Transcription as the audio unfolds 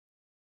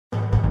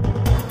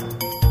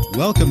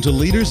Welcome to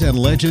Leaders and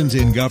Legends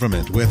in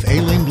Government with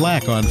Aileen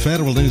Black on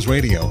Federal News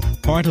Radio,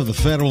 part of the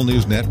Federal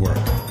News Network.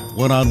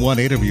 One-on-one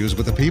interviews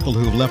with the people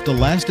who've left a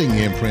lasting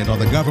imprint on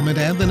the government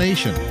and the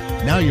nation.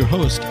 Now your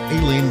host,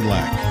 Aileen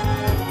Black.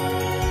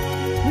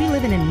 We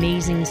live in an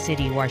amazing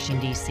city,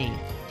 Washington, D.C.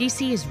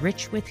 D.C. is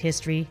rich with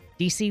history.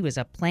 D.C. was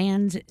a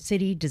planned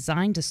city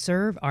designed to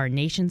serve our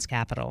nation's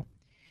capital.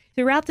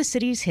 Throughout the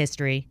city's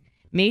history,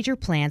 major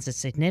plans of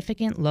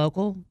significant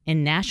local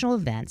and national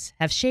events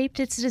have shaped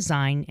its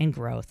design and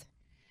growth.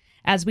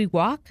 As we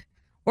walk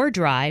or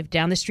drive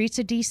down the streets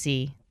of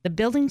D.C., the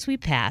buildings we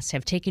pass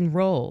have taken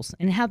roles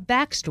and have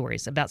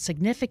backstories about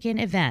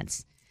significant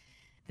events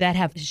that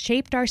have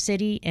shaped our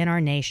city and our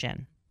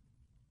nation.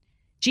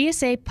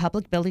 GSA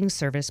Public Building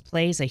Service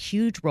plays a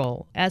huge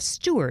role as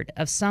steward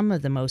of some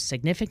of the most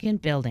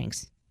significant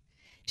buildings.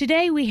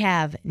 Today we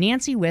have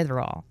Nancy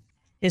Witherell,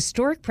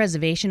 Historic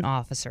Preservation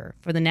Officer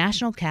for the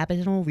National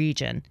Capital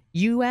Region,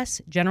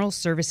 U.S. General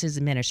Services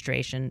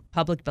Administration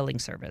Public Building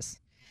Service.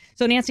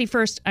 So Nancy,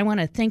 first, I want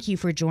to thank you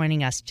for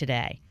joining us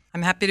today.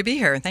 I'm happy to be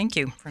here. Thank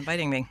you for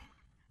inviting me.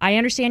 I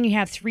understand you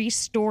have 3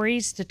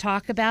 stories to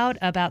talk about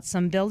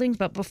some buildings,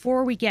 but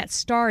before we get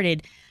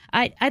started,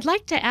 I'd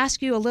like to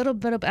ask you a little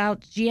bit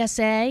about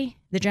GSA,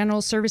 the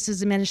General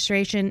Services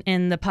Administration,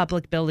 and the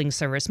Public Building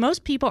Service.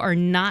 Most people are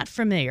not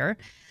familiar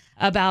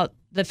about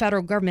the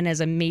federal government as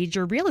a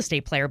major real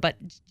estate player, but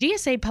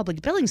GSA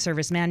Public Building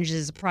Service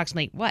manages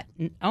approximately,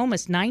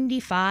 almost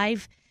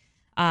 95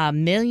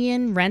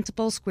 million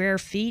rentable square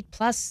feet,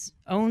 plus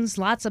owns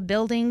lots of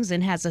buildings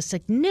and has a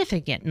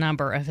significant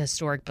number of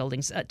historic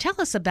buildings. Tell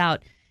us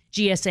about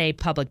GSA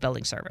Public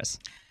Building Service.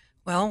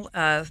 Well,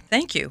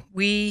 thank you.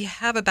 We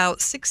have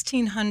about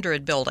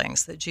 1,600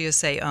 buildings that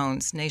GSA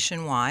owns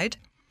nationwide,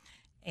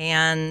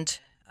 and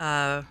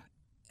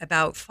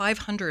about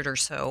 500 or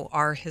so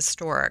are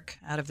historic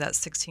out of that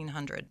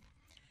 1,600.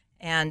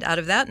 And out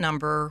of that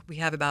number, we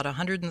have about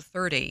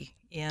 130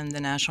 in the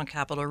National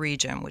Capital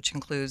Region, which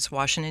includes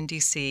Washington,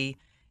 D.C.,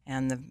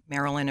 and the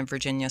Maryland and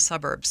Virginia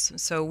suburbs.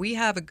 So we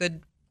have a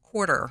good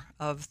quarter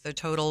of the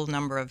total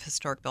number of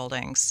historic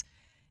buildings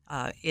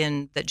that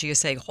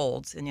GSA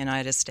holds in the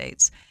United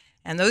States.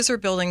 And those are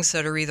buildings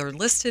that are either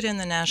listed in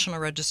the National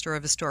Register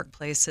of Historic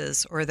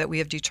Places or that we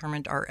have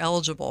determined are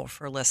eligible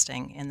for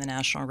listing in the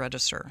National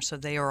Register. So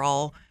they are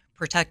all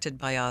protected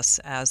by us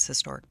as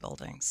historic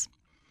buildings.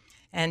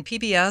 And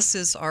PBS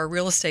is our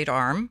real estate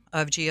arm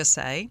of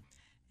GSA,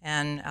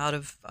 and out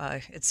of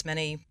its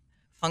many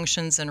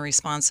functions and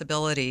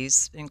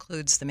responsibilities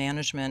includes the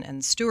management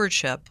and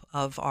stewardship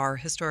of our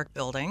historic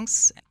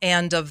buildings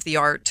and of the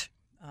art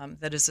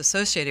that is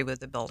associated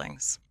with the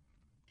buildings.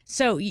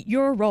 So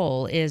your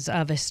role is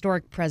of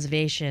historic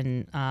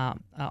preservation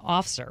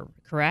officer,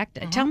 correct?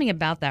 Mm-hmm. Tell me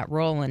about that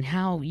role and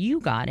how you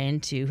got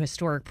into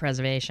historic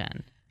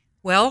preservation.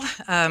 Well,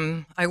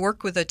 I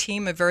work with a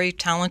team of very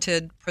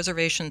talented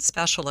preservation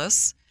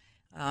specialists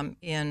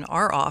in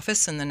our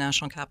office in the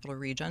National Capital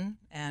Region,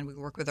 and we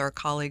work with our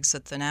colleagues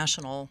at the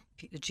National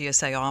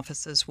GSA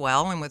office as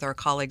well, and with our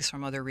colleagues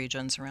from other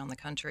regions around the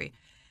country.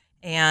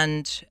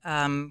 And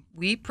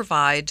we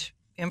provide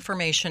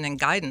information and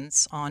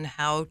guidance on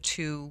how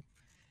to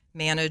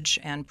manage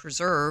and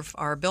preserve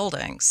our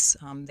buildings.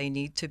 They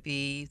need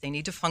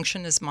to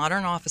function as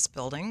modern office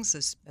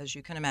buildings, as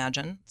you can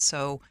imagine.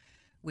 So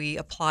we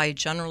apply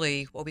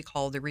generally what we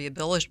call the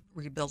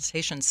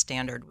rehabilitation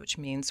standard, which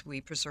means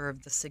we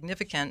preserve the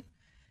significant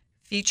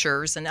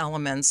features and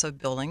elements of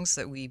buildings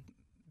that we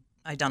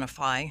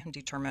identify and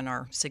determine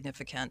are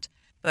significant.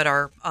 But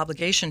our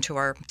obligation to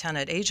our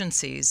tenant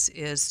agencies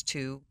is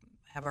to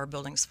have our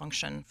buildings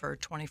function for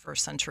 21st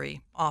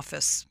century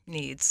office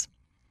needs.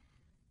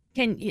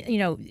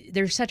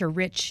 There's such a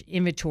rich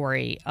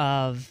inventory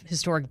of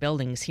historic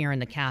buildings here in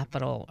the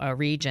capital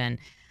region.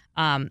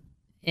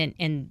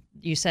 And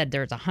you said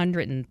there's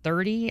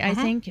 130, I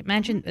think,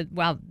 mentioned.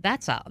 Wow,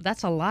 that's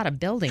a lot of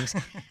buildings.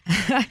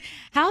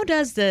 How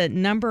does the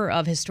number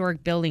of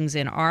historic buildings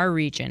in our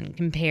region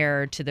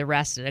compare to the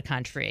rest of the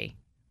country?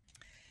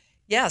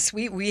 Yes,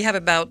 we have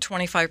about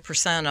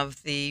 25%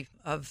 of the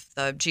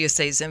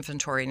GSA's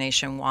inventory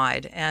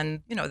nationwide,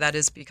 and that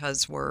is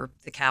because we're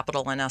the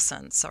capital in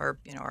essence.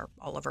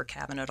 All of our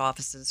cabinet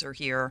offices are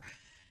here.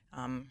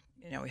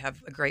 We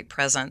have a great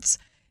presence.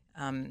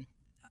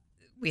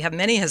 We have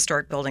many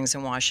historic buildings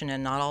in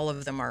Washington. Not all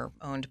of them are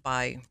owned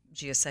by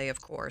GSA,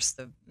 of course.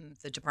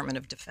 The Department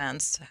of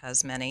Defense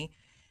has many.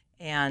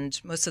 And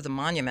most of the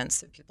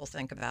monuments that people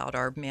think about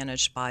are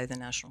managed by the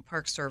National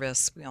Park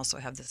Service. We also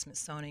have the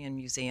Smithsonian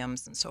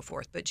museums and so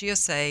forth. But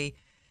GSA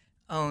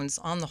owns,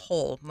 on the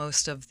whole,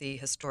 most of the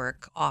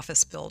historic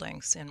office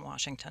buildings in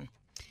Washington.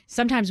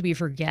 Sometimes we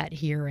forget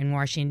here in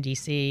Washington,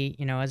 D.C.,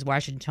 as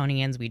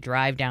Washingtonians, we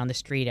drive down the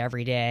street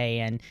every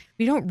day and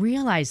we don't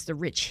realize the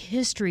rich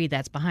history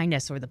that's behind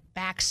us or the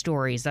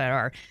backstories that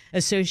are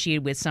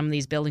associated with some of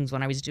these buildings.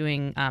 When I was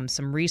doing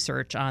some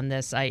research on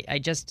this, I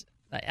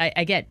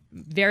get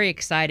very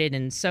excited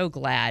and so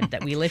glad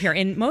that we live here.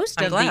 And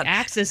most of the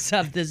access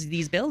of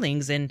these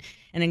buildings, and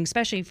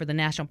especially for the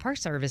National Park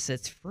Service,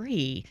 it's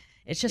free.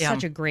 It's just Yeah.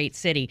 such a great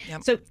city.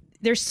 Yep. So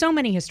there's so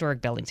many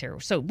historic buildings here.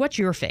 So what's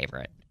your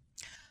favorite?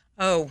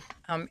 Oh,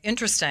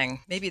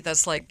 interesting. Maybe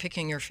that's like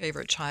picking your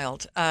favorite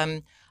child.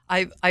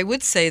 I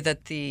would say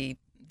that the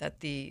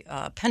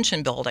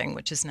Pension Building,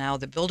 which is now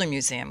the Building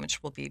Museum,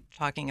 which we'll be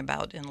talking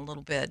about in a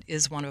little bit,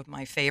 is one of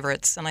my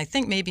favorites. And I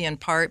think maybe in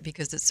part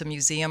because it's a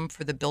museum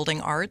for the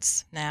building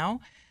arts now.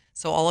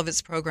 So all of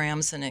its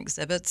programs and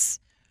exhibits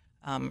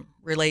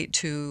relate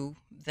to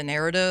the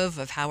narrative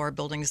of how our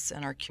buildings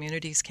and our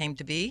communities came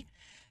to be.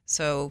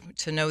 So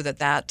to know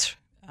that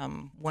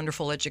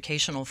wonderful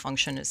educational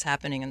function is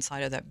happening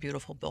inside of that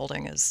beautiful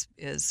building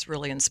is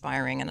really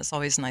inspiring, and it's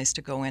always nice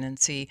to go in and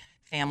see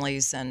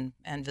families and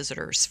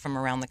visitors from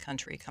around the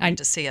country coming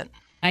to see it.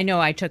 I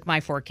know I took my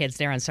 4 kids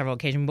there on several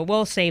occasions, but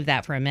we'll save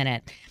that for a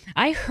minute.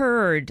 I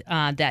heard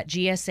that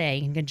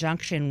GSA, in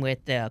conjunction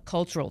with the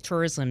Cultural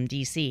Tourism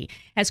DC,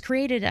 has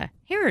created a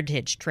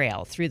heritage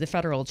trail through the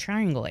Federal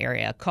Triangle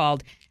area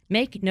called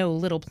Make No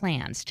Little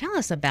Plans. Tell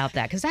us about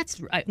that, because that's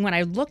when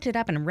I looked it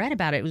up and read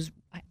about it,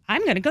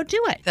 I'm going to go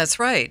do it. That's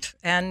right,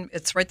 and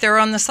it's right there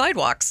on the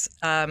sidewalks.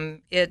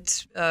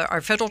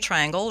 Our Federal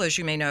Triangle, as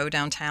you may know,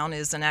 downtown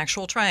is an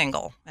actual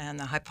triangle, and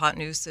the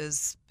hypotenuse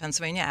is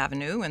Pennsylvania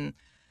Avenue, and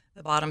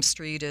the bottom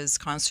street is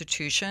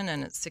Constitution,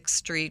 and it's 6th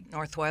Street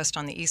Northwest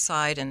on the east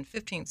side and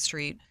 15th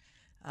Street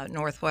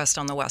Northwest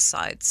on the west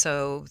side.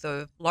 So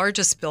the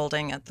largest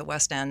building at the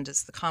west end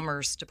is the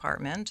Commerce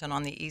Department, and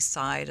on the east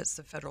side it's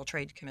the Federal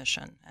Trade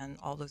Commission and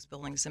all those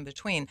buildings in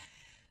between.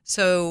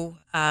 So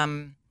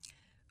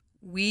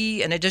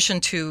we, in addition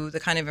to the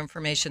kind of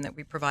information that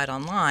we provide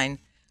online,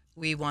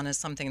 we wanted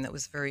something that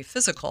was very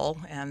physical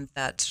and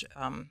that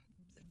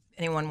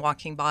anyone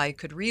walking by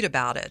could read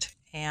about it.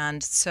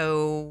 And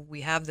so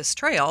we have this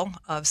trail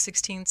of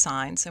 16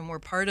 signs, and we're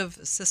part of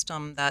a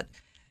system that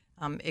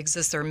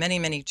exists. There are many,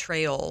 many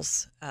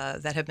trails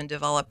that have been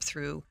developed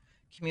through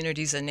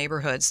communities and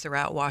neighborhoods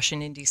throughout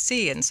Washington,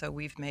 D.C., and so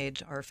we've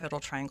made our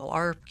Federal Triangle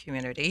our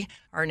community,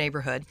 our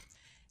neighborhood.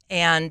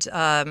 And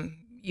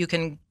you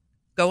can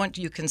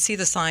see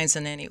the signs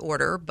in any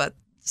order, but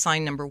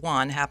sign number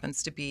 1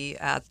 happens to be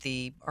at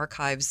the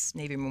Archives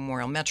Navy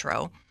Memorial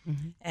Metro.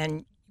 Mm-hmm.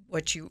 And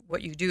what you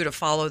do to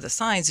follow the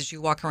signs is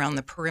you walk around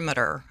the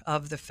perimeter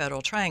of the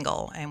Federal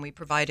Triangle, and we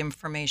provide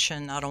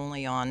information not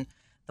only on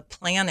the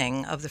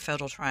planning of the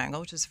Federal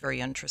Triangle, which is very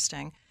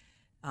interesting,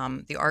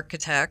 the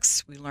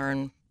architects. We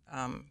learn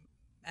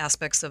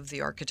aspects of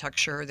the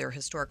architecture, their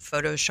historic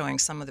photos showing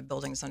some of the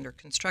buildings under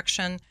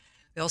construction.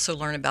 We also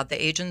learn about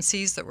the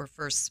agencies that were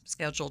first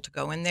scheduled to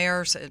go in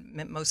there. So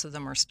most of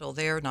them are still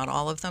there, not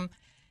all of them.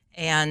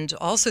 And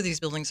also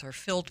these buildings are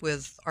filled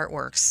with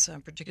artworks,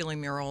 particularly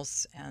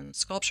murals and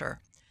sculpture.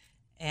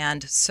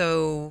 And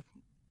so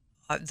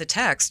the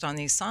text on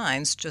these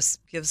signs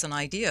just gives an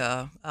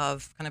idea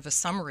of kind of a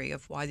summary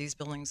of why these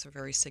buildings are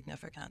very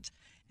significant.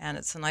 And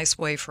it's a nice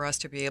way for us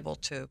to be able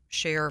to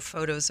share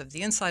photos of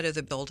the inside of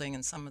the building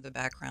and some of the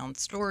background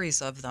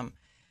stories of them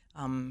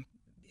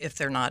if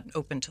they're not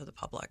open to the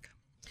public.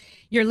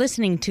 You're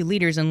listening to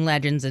Leaders and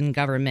Legends in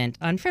Government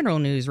on Federal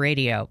News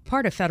Radio,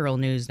 part of Federal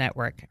News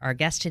Network. Our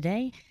guest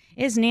today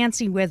is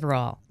Nancy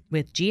Witherell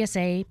with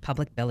GSA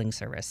Public Building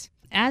Service.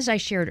 As I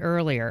shared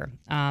earlier,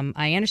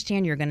 I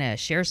understand you're going to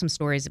share some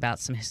stories about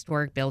some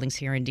historic buildings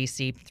here in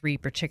D.C., 3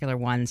 particular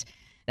ones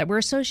that were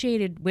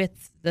associated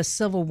with the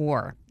Civil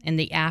War and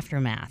the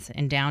aftermath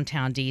in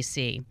downtown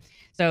D.C.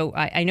 So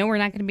I know we're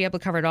not going to be able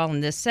to cover it all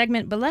in this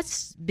segment, but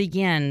let's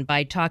begin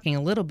by talking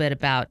a little bit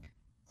about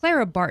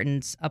Clara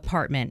Barton's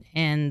apartment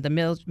and the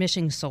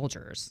missing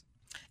soldiers.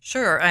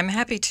 Sure, I'm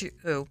happy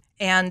to.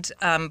 And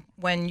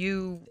when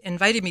you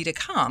invited me to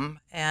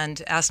come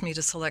and asked me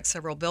to select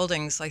several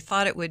buildings, I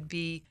thought it would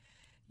be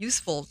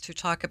useful to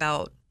talk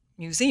about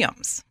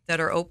museums that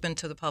are open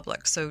to the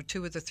public. So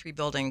 2 of the 3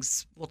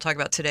 buildings we'll talk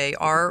about today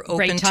are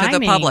open to the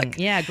public.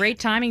 Yeah, great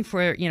timing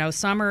for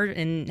summer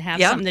and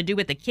have something to do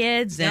with the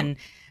kids. Yep. And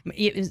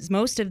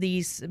most of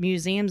these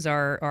museums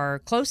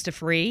are close to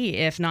free,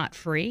 if not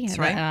free. That's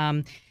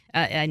right.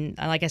 And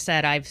like I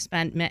said, I've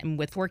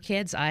with 4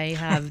 kids. I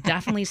have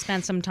definitely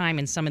spent some time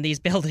in some of these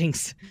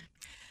buildings.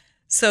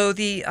 So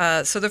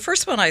the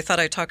first one I thought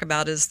I'd talk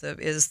about is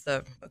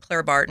the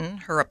Clara Barton,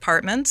 her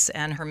apartments,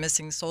 and her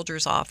missing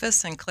soldiers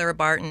office. And Clara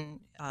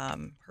Barton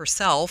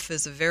herself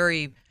is a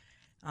very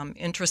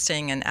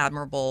interesting and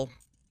admirable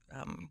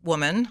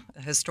woman,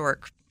 a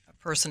historic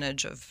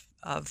personage of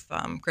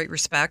great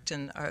respect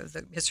in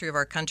the history of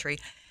our country.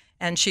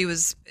 And she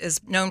is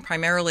known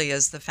primarily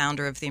as the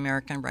founder of the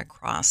American Red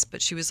Cross,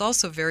 but she was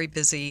also very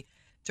busy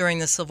during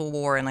the Civil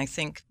War, and I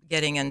think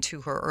getting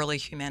into her early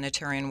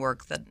humanitarian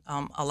work that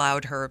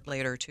allowed her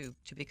later to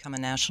become a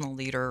national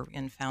leader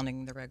in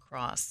founding the Red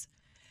Cross.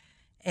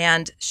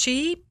 And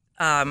she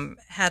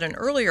had an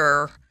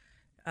earlier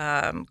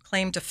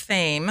claim to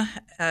fame.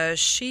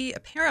 She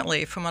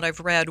apparently, from what I've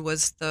read,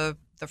 was the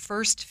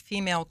first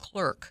female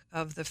clerk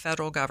of the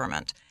federal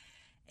government.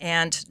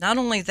 And not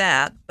only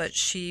that, but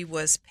she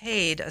was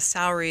paid a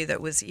salary that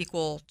was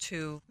equal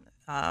to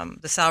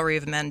the salary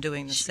of men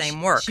doing the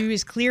same work. She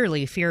was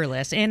clearly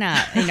fearless and a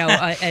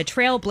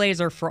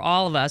trailblazer for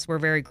all of us. We're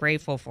very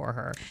grateful for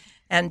her.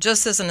 And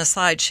just as an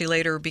aside, she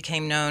later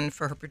became known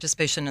for her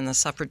participation in the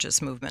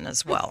suffragist movement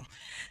as well.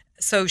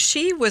 So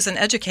she was an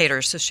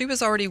educator. So she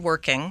was already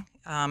working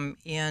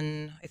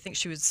I think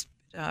she was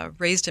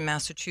raised in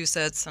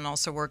Massachusetts and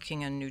also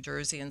working in New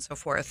Jersey and so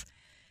forth.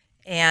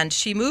 And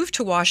she moved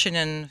to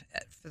Washington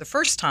for the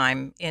first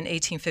time in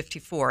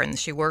 1854, and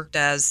she worked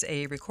as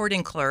a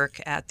recording clerk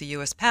at the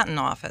U.S. Patent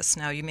Office.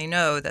 Now, you may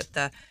know that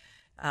the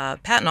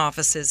Patent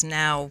Office is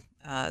now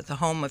the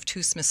home of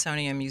two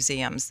Smithsonian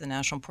museums, the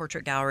National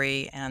Portrait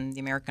Gallery and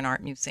the American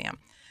Art Museum.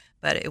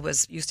 But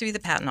it used to be the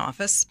Patent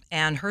Office,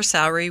 and her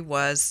salary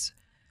was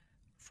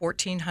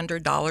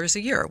 $1,400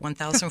 a year,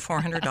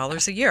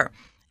 $1,400 a year.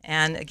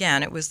 And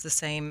again, it was the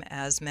same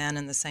as men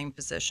in the same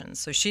positions.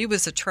 So she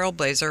was a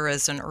trailblazer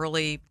as an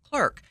early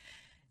clerk.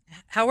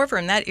 However,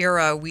 in that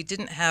era, we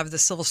didn't have the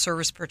civil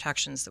service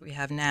protections that we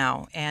have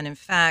now. And in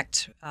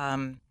fact,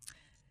 the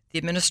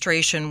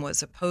administration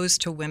was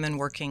opposed to women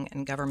working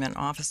in government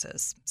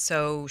offices.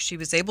 So she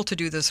was able to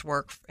do this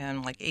work in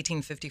like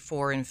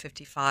 1854 and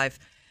 55.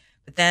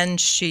 But then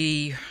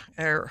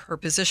her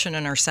position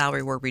and her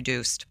salary were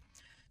reduced.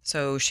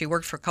 So she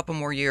worked for a couple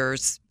more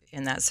years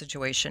in that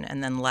situation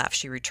and then left.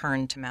 She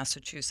returned to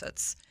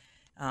Massachusetts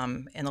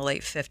in the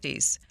late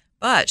 50s.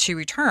 But she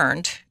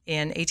returned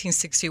in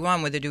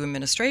 1861 with a new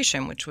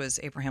administration, which was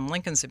Abraham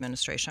Lincoln's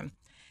administration.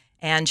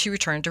 And she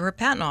returned to her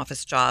patent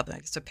office job.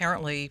 It's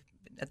apparently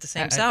at the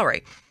same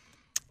salary.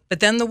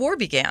 But then the war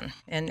began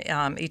in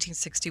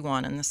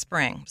 1861 in the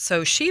spring.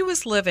 So she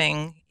was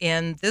living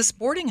in this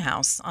boarding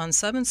house on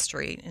 7th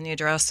Street, and the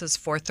address is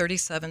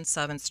 437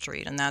 7th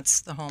Street, and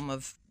that's the home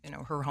of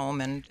her home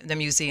and the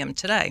museum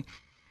today.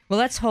 Well,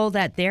 let's hold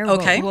that there.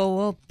 Okay.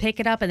 We'll pick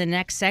it up in the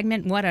next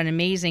segment. What an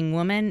amazing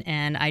woman,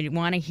 and I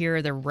want to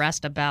hear the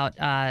rest about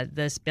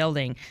this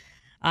building.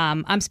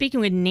 I'm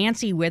speaking with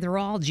Nancy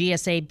Witherell,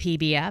 GSA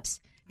PBS.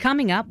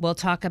 Coming up, we'll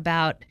talk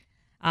about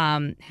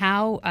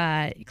how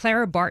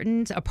Clara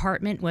Barton's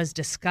apartment was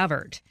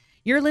discovered.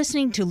 You're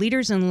listening to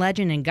Leaders in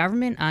Legend in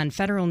Government on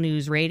Federal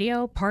News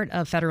Radio, part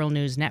of Federal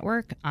News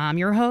Network. I'm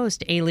your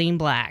host, Aileen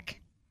Black.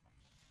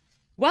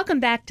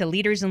 Welcome back to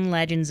Leaders and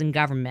Legends in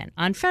Government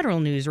on Federal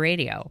News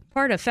Radio,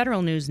 part of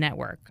Federal News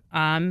Network.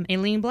 I'm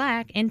Aileen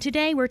Black, and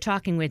today we're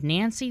talking with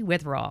Nancy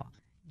Witherell,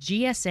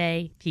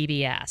 GSA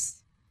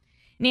PBS.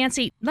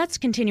 Nancy, let's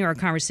continue our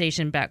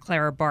conversation about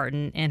Clara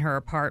Barton and her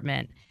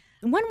apartment.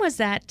 When was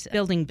that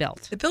building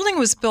built? The building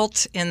was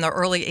built in the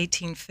early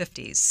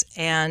 1850s,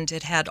 and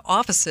it had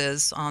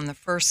offices on the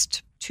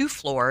first two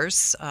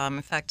floors.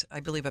 In fact, I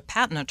believe a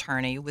patent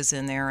attorney was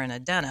in there and a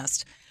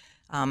dentist.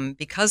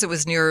 Because it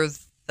was near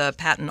the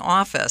patent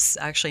office,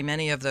 actually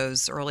many of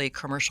those early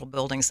commercial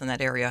buildings in that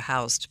area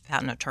housed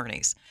patent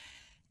attorneys.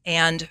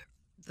 And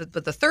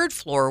the third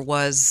floor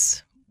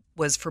was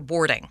for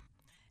boarding,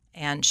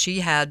 and she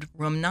had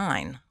room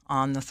 9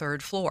 on the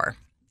third floor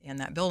in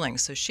that building.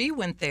 So she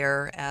went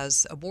there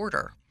as a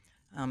boarder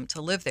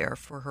to live there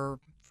for her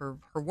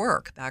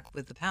work back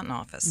with the patent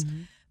office.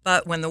 Mm-hmm.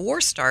 But when the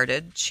war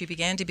started, she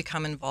began to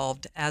become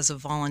involved as a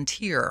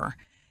volunteer,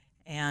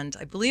 and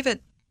I believe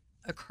it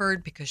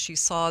occurred because she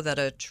saw that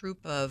a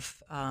troop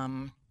of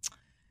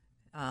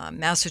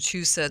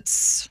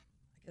Massachusetts,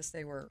 I guess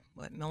they were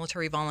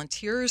military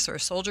volunteers or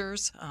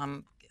soldiers,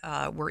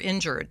 were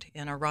injured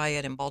in a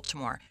riot in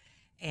Baltimore,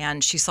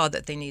 and she saw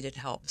that they needed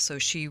help. So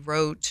she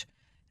wrote,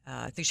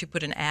 I think she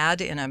put an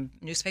ad in a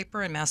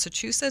newspaper in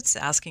Massachusetts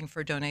asking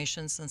for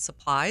donations and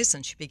supplies,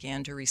 and she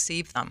began to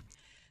receive them.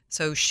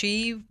 So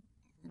she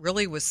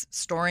really was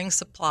storing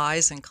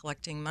supplies and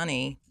collecting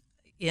money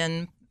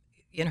in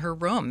her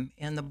room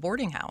in the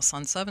boarding house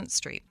on 7th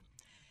Street.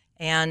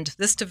 And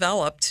this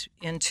developed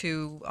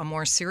into a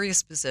more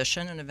serious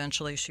position, and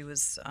eventually she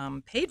was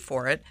paid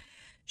for it.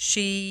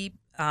 She,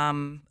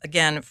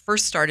 again,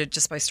 first started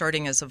just by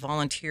starting as a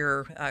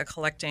volunteer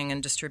collecting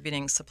and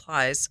distributing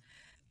supplies.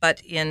 But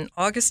in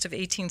August of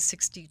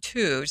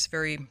 1862, it's a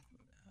very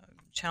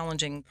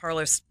challenging,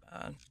 parlous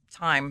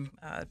time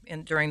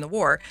during the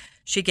war,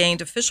 she gained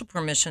official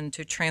permission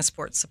to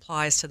transport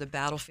supplies to the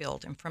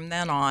battlefield. And from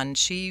then on,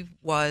 she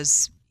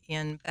was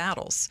in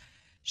battles.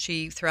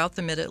 Throughout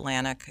the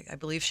Mid-Atlantic, I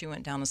believe she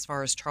went down as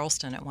far as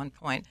Charleston at one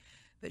point,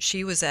 but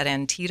she was at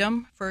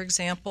Antietam, for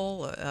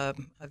example, a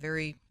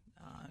very,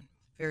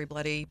 very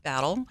bloody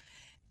battle.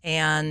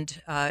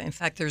 And in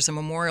fact, there's a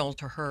memorial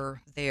to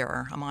her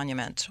there, a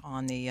monument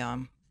on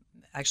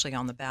actually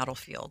on the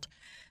battlefield.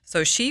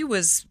 So she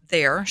was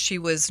there. She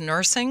was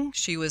nursing.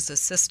 She was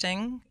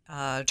assisting,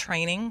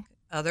 training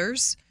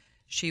others.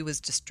 She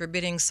was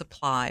distributing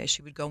supplies.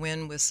 She would go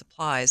in with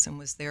supplies and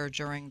was there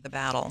during the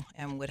battle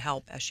and would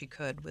help as she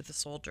could with the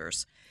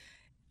soldiers.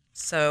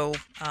 So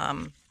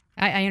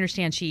I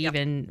understand she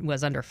even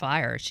was under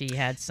fire. She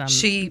had some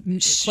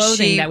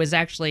clothing that was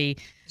actually,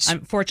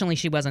 unfortunately,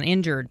 she wasn't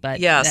injured, but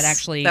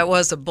yes, that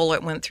was a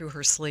bullet went through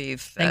her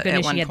sleeve thank at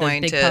goodness one she had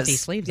point. Those big puffy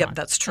sleeves yep, on.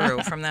 That's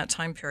true from that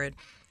time period.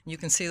 You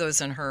can see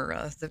those in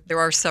her. There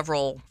are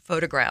several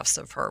photographs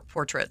of her,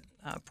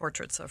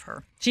 portraits of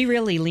her. She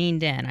really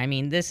leaned in. I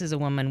mean, this is a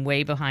woman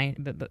way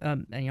behind,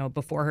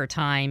 before her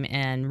time,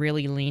 and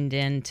really leaned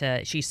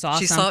into. She saw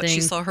something.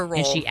 She saw her role,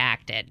 and she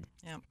acted.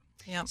 Yeah.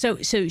 Yeah. So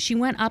she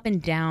went up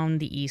and down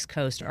the East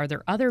Coast. Are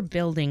there other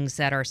buildings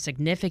that are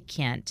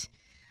significant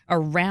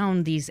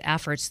around these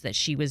efforts that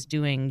she was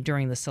doing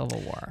during the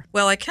Civil War?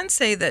 Well, I can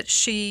say that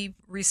she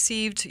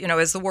received,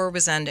 as the war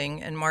was ending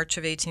in March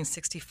of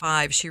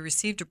 1865, she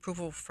received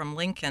approval from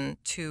Lincoln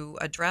to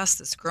address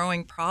this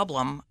growing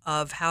problem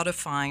of how to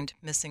find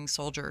missing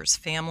soldiers.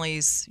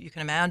 Families, you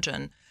can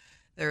imagine,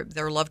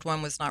 their loved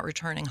one was not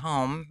returning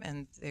home,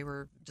 and they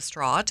were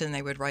distraught, and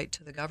they would write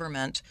to the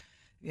government,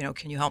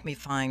 can you help me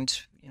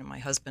find, my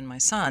husband, my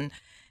son?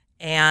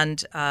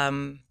 And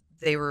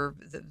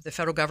the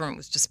federal government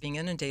was just being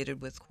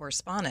inundated with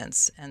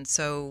correspondence. And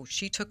so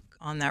she took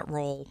on that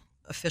role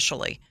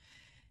officially.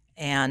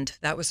 And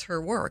that was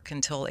her work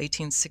until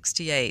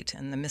 1868.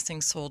 And the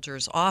Missing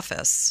Soldiers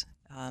Office,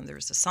 there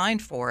was a sign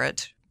for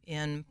it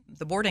in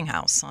the boarding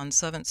house on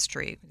 7th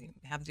Street. We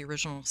have the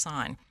original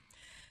sign.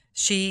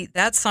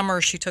 That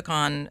summer, she took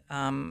on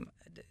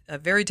a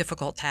very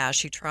difficult task.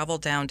 She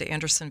traveled down to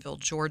Andersonville,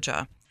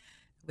 Georgia,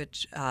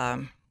 which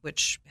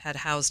had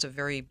housed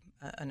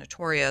a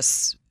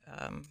notorious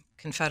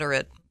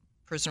Confederate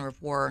prisoner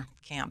of war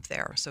camp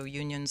there. So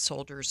Union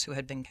soldiers who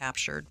had been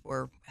captured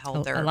were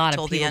held there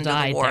until the end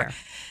of the war. There.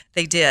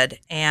 They did.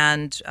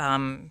 And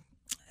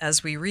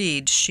as we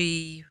read,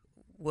 she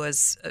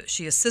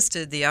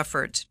assisted the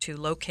effort to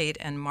locate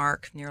and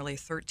mark nearly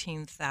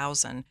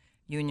 13,000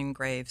 Union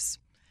graves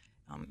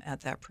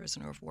at that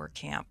prisoner of war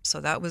camp.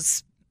 So that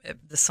was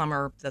the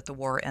summer that the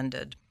war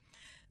ended.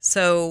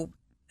 So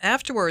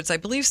afterwards, I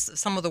believe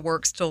some of the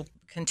work still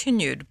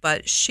continued,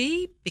 but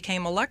she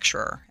became a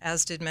lecturer,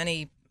 as did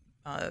many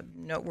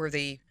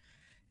noteworthy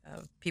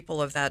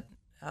people of that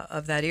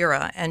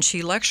era. And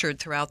she lectured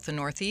throughout the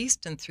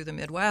Northeast and through the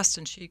Midwest,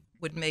 and she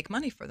would make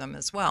money for them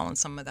as well, and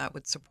some of that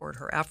would support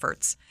her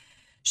efforts.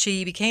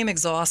 She became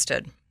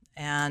exhausted,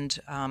 and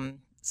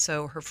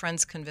so her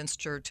friends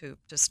convinced her to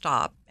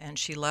stop, and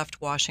she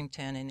left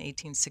Washington in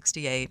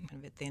 1868,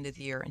 at the end of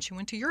the year, and she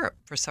went to Europe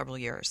for several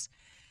years.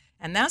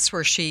 And that's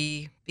where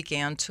she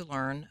began to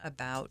learn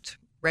about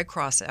Red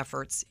Cross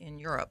efforts in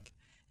Europe.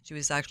 She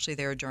was actually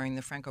there during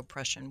the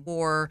Franco-Prussian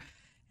War,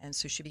 and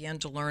so she began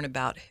to learn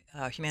about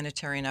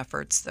humanitarian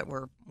efforts that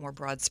were more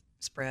broad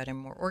spread and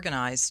more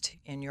organized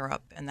in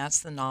Europe. And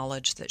that's the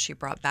knowledge that she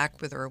brought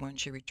back with her when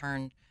she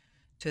returned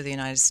to the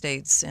United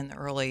States in the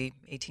early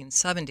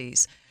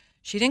 1870s.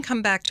 She didn't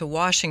come back to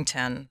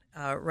Washington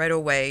right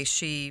away.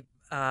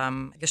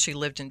 I guess she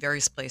lived in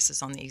various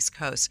places on the East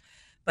Coast.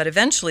 But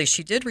eventually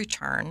she did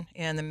return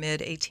in the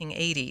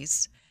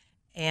mid-1880s,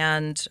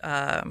 and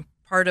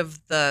part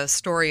of the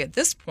story at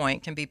this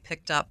point can be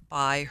picked up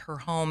by her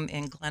home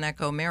in Glen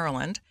Echo,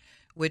 Maryland,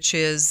 which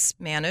is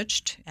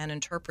managed and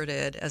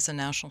interpreted as a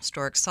National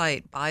Historic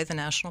Site by the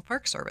National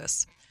Park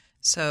Service.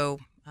 So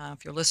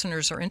if your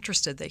listeners are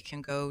interested, they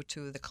can go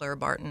to the Clara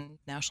Barton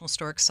National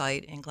Historic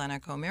Site in Glen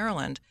Echo,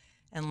 Maryland,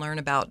 and learn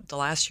about the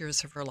last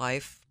years of her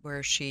life,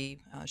 where she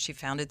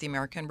founded the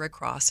American Red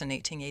Cross in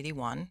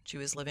 1881. She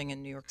was living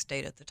in New York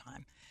State at the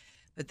time,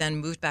 but then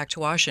moved back to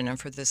Washington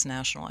for this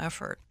national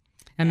effort.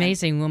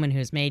 Amazing woman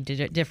who's made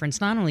a difference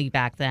not only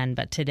back then,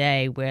 but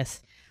today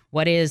with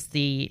what is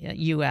the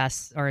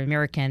U.S. or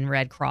American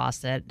Red Cross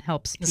that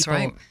helps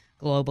people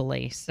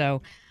globally.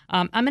 So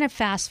I'm going to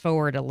fast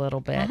forward a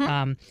little bit.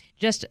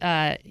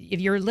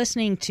 If you're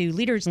listening to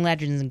Leaders and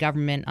Legends in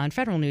Government on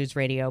Federal News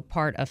Radio,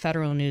 part of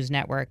Federal News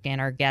Network, and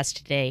our guest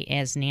today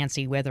is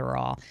Nancy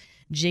Witherell,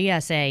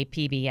 GSA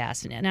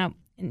PBS. Now,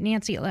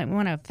 Nancy, I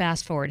want to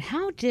fast forward.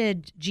 How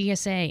did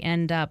GSA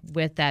end up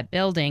with that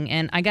building?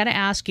 And I got to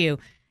ask you,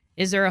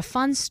 is there a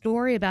fun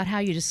story about how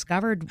you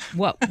discovered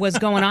what was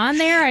going on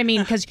there? I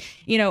mean, because,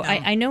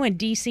 I know in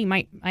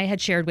D.C., I had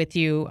shared with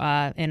you,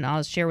 and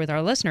I'll share with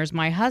our listeners,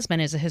 my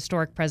husband is a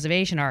historic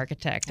preservation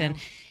architect. And,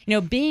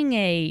 being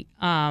a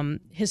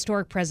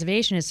historic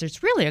preservationist,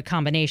 it's really a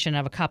combination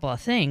of a couple of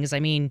things.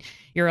 I mean,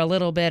 you're a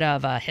little bit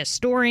of a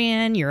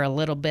historian, you're a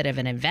little bit of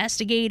an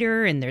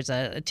investigator, and there's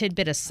a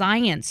tidbit of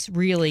science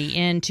really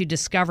into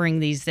discovering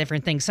these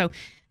different things. So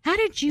how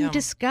did you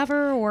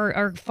discover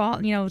or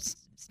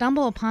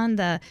stumble upon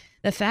the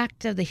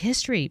fact of the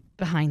history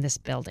behind this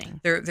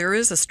building? There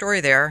is a story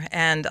there,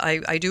 and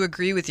I do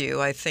agree with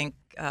you. I think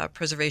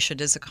preservation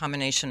is a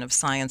combination of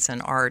science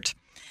and art.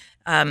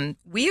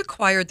 We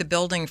acquired the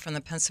building from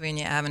the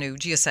Pennsylvania Avenue,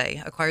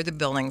 GSA acquired the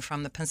building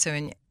from the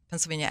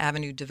Pennsylvania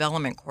Avenue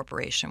Development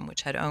Corporation,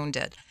 which had owned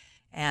it.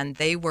 And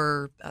they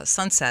were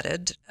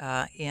sunsetted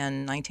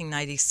in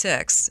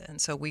 1996, and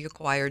so we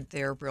acquired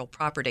their real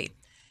property.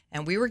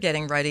 And we were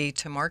getting ready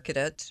to market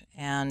it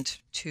and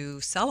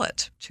to sell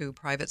it to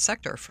private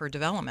sector for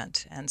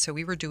development. And so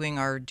we were doing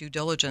our due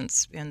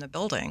diligence in the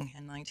building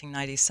in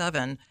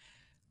 1997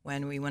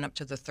 when we went up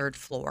to the third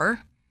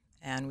floor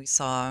and we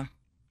saw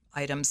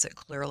items that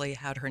clearly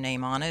had her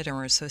name on it and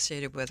were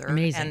associated with her.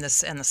 Amazing.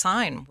 And the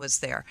sign was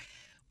there.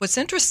 What's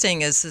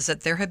interesting is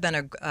that there had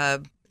been a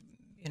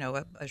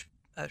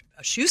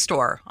shoe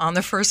store on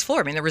the first floor.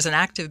 I mean, there was an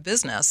active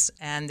business,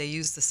 and they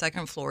used the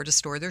second floor to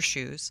store their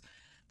shoes.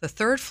 The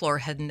third floor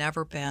had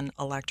never been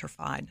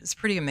electrified. It's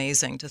pretty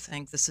amazing to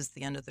think this is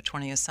the end of the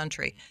 20th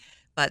century,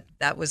 but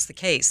that was the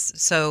case.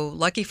 So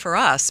lucky for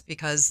us,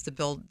 because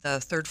the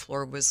third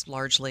floor was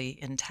largely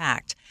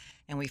intact,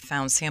 and we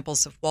found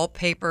samples of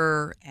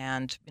wallpaper,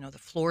 and the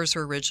floors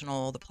were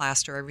original, the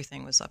plaster,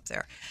 everything was up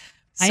there.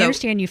 I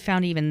understand you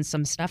found even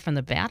some stuff from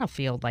the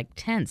battlefield, like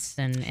tents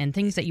and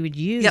things that you would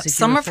use. Yeah,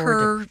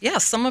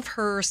 some of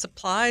her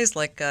supplies,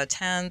 like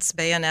tents,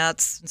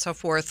 bayonets, and so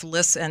forth,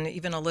 lists, and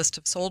even a list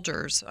of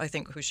soldiers, I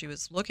think, who she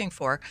was looking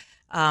for,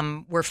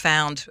 were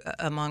found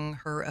among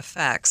her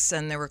effects,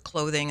 and there were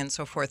clothing and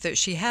so forth.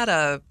 She had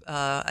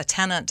a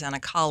tenant and a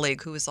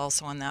colleague who was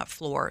also on that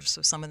floor,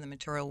 so some of the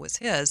material was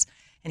his,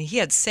 and he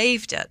had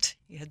saved it.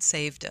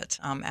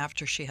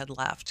 After she had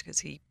left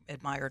because he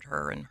admired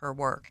her and her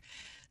work.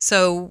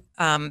 So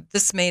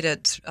this made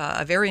it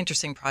a very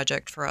interesting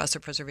project for us, a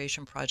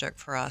preservation project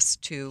for us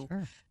to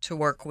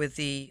work with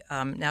the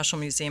National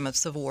Museum of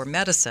Civil War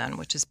Medicine,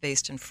 which is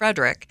based in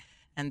Frederick,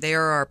 and they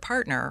are our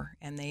partner,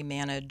 and they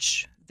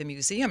manage the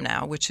museum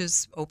now, which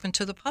is open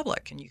to the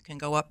public, and you can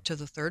go up to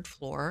the third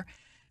floor,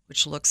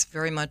 which looks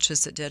very much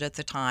as it did at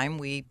the time.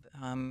 We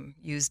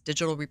used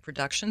digital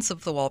reproductions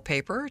of the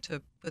wallpaper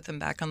to put them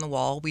back on the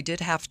wall. We did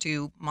have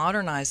to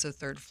modernize the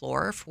third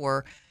floor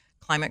for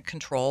climate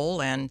control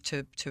and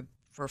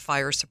for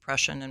fire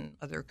suppression and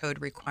other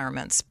code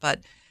requirements, but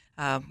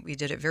we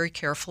did it very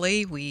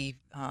carefully.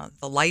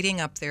 The lighting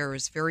up there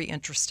is very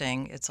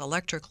interesting. It's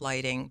electric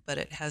lighting, but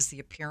it has the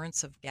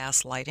appearance of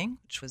gas lighting,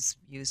 which was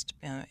used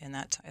in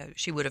that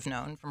she would have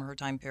known from her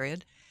time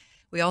period.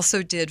 We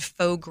also did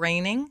faux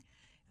graining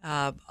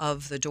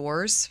of the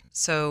doors,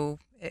 so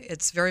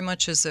it's very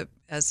much as it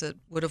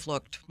would have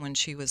looked when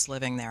she was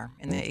living there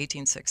in the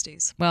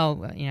 1860s.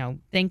 Well,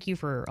 thank you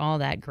for all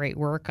that great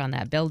work on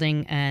that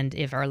building. And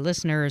if our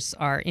listeners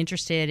are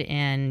interested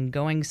in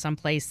going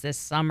someplace this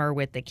summer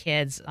with the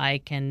kids, I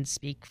can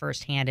speak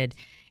firsthand.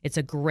 It's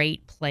a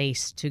great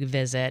place to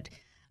visit.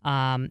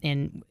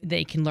 And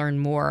they can learn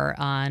more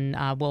on.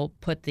 We'll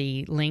put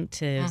the link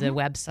to the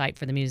website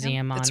for the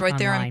museum on. It's right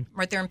online.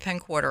 Right there in Penn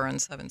Quarter on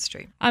 7th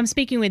Street. I'm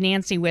speaking with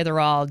Nancy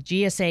Witherell,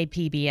 GSA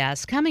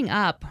PBS. Coming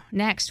up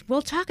next,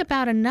 we'll talk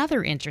about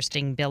another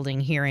interesting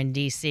building here in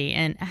D.C.,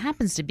 and it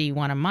happens to be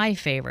one of my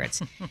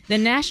favorites, the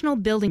National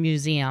Building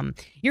Museum.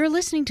 You're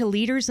listening to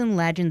Leaders and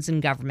Legends in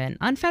Government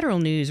on Federal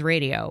News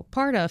Radio,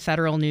 part of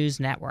Federal News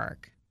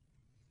Network.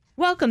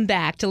 Welcome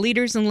back to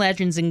Leaders and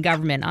Legends in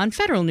Government on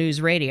Federal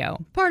News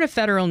Radio, part of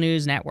Federal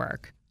News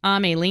Network.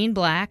 I'm Aileen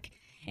Black,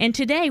 and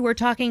today we're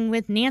talking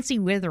with Nancy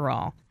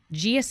Witherell,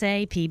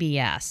 GSA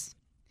PBS.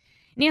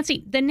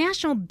 Nancy, the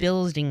National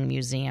Building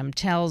Museum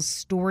tells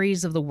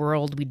stories of the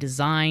world we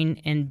design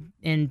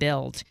and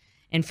build.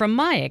 And from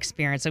my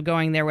experience of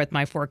going there with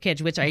my 4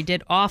 kids, which I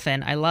did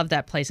often, I love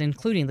that place,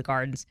 including the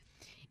gardens.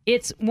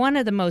 It's one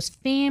of the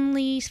most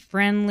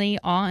family-friendly,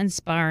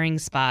 awe-inspiring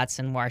spots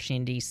in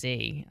Washington,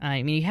 D.C.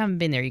 I mean, you haven't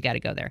been there, you got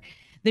to go there.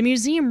 The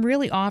museum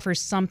really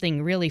offers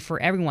something really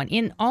for everyone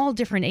in all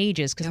different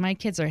ages, because my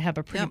kids have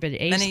a pretty big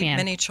age span.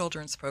 Many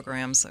children's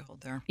programs that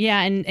hold there.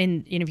 Yeah,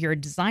 and if you're a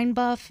design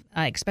buff,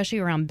 especially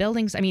around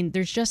buildings, I mean,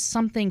 there's just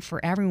something for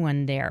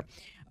everyone there.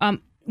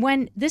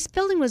 When this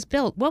building was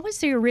built, what was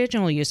the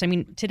original use? I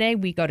mean, today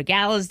we go to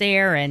galas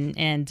there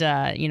and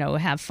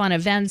have fun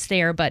events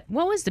there, but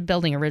what was the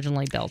building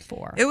originally built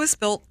for? It was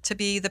built to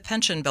be the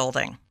pension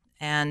building,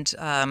 and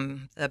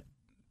the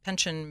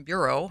Pension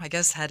Bureau, I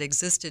guess, had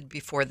existed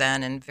before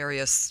then in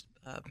various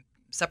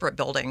separate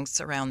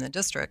buildings around the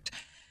district.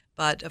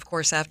 But, of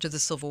course, after the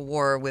Civil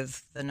War,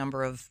 with the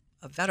number of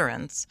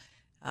veterans,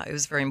 it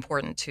was very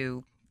important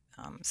to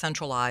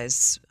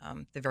centralize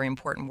the very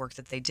important work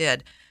that they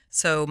did.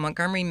 So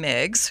Montgomery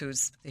Meigs,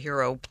 who's the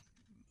hero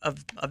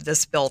of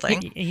this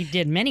building. He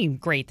did many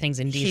great things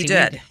in D.C. He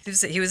did.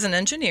 He was an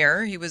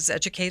engineer. He was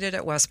educated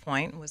at West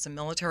Point, was a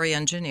military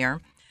engineer.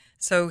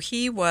 So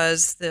he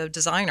was the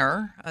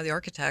designer, the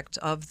architect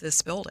of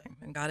this building,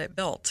 and got it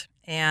built.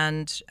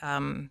 And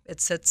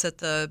it sits at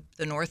the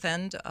north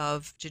end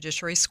of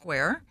Judiciary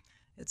Square.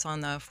 It's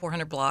on the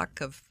 400 block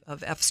of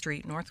F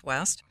Street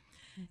Northwest.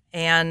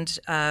 And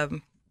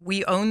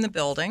we own the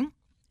building,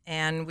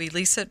 and we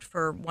lease it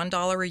for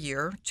 $1 a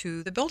year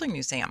to the Building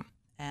Museum.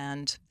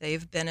 And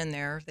they've been in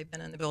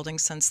the building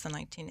since the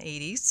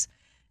 1980s.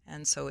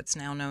 And so it's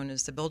now known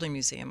as the Building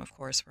Museum, of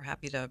course. We're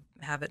happy to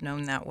have it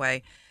known that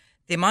way.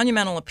 The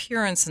monumental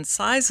appearance and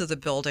size of the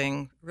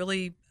building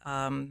really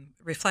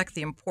reflect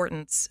the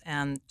importance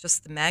and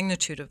just the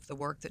magnitude of the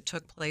work that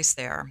took place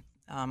there.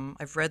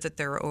 I've read that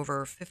there are over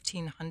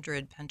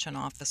 1,500 pension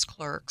office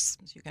clerks.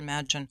 As you can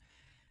imagine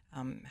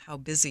how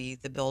busy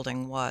the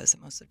building was.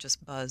 It must have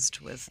just buzzed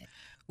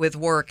with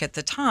work at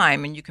the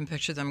time, and you can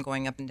picture them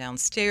going up and down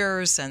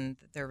stairs, and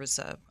there was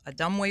a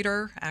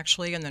dumbwaiter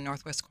actually in the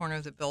northwest corner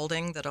of the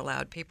building that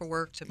allowed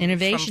paperwork to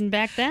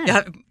back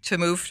then. To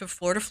move to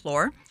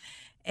floor.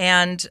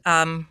 And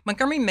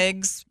Montgomery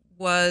Meigs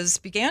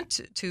began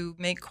to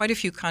make quite a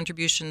few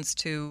contributions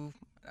to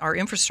our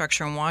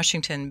infrastructure in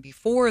Washington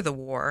before the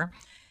war.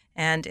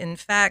 And in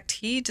fact,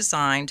 he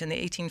designed, in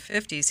the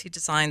 1850s, he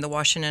designed the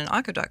Washington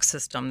Aqueduct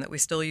system that we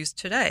still use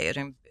today.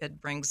 It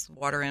brings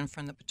water in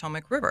from the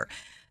Potomac River.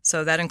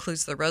 So that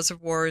includes the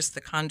reservoirs, the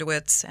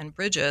conduits, and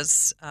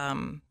bridges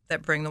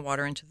that bring the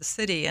water into the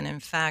city. And in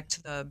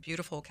fact, the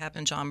beautiful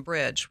Captain John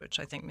Bridge, which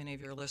I think many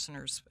of your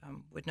listeners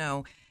would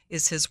know,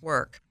 is his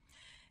work.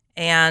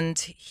 And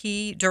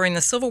he, during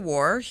the Civil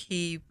War,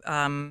 he,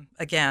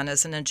 again,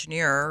 as an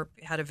engineer,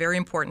 had a very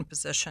important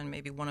position,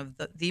 maybe one of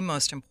the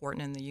most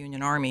important in the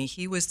Union Army.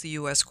 He was the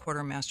U.S.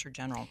 Quartermaster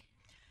General.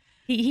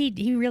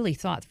 He really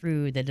thought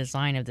through the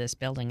design of this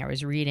building. I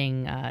was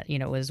reading,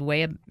 it was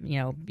way,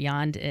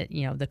 beyond,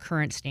 the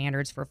current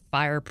standards for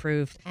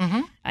fireproof.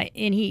 Mm-hmm.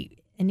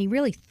 And he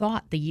really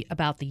thought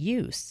about the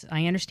use.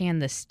 I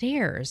understand the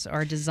stairs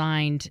are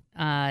designed,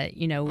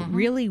 Mm-hmm.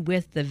 really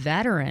with the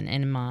veteran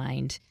in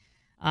mind.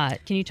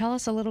 Can you tell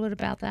us a little bit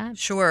about that?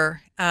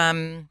 Sure.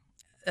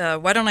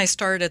 Why don't I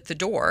start at the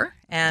door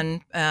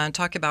and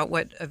talk about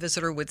what a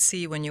visitor would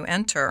see when you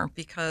enter?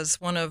 Because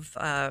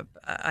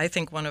I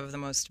think one of the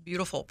most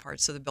beautiful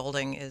parts of the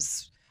building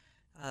is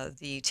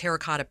the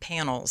terracotta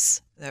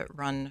panels that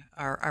run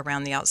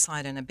around the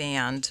outside in a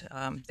band.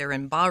 They're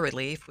in bas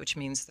relief, which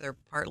means they're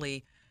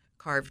partly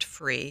carved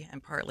free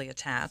and partly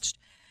attached.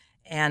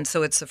 And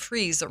so it's a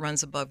frieze that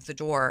runs above the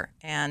door.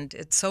 And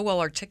it's so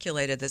well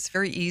articulated that it's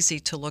very easy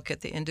to look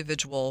at the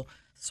individual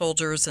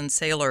soldiers and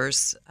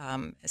sailors,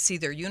 see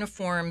their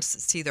uniforms,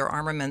 see their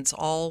armaments,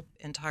 all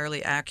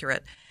entirely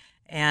accurate.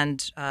 And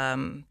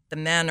the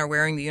men are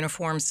wearing the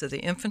uniforms of the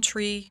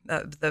infantry,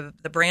 the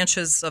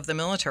branches of the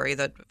military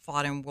that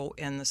fought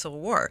in the Civil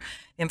War: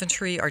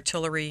 infantry,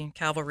 artillery,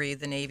 cavalry,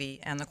 the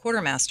Navy, and the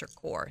Quartermaster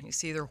Corps. You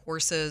see their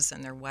horses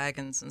and their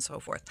wagons and so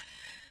forth.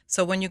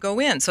 So when you go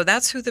in, so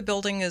that's who the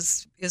building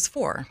is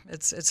for.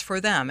 It's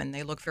for them, and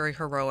they look very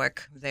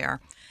heroic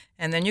there.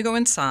 And then you go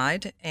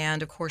inside,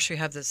 and of course you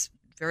have this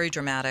very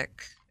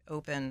dramatic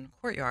open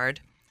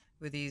courtyard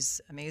with these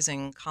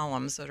amazing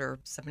columns that are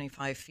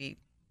 75 feet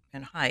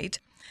in height.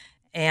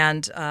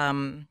 And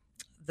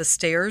the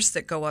stairs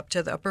that go up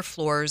to the upper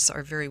floors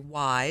are very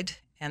wide,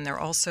 and they're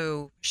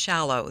also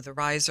shallow. The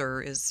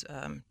riser is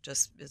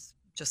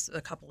just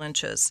a couple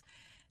inches,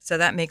 so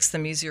that makes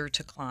them easier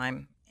to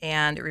climb.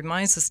 And it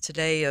reminds us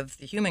today of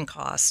the human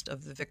cost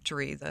of the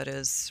victory that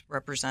is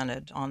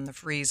represented on the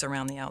frieze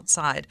around the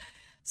outside.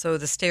 So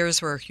the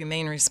stairs were a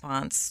humane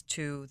response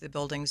to the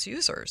building's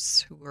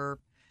users, who were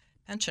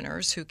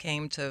pensioners who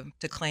came to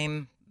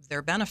claim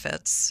their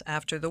benefits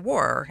after the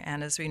war.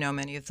 And as we know,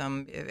 many of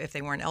them, if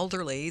they weren't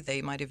elderly,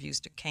 they might have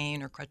used a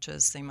cane or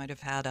crutches. They might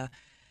have had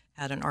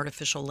an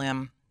artificial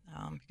limb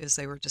because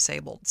they were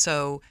disabled.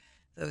 So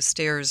those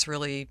stairs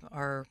really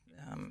are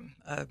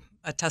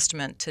a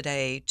testament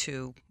today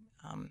to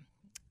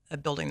a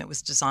building that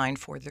was designed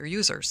for their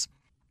users.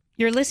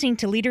 You're listening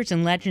to Leaders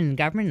and Legends in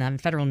Government on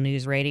Federal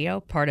News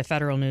Radio, part of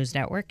Federal News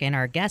Network, and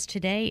our guest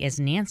today is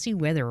Nancy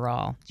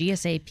Witherell,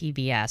 GSA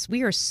PBS.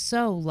 We are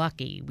so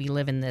lucky we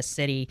live in this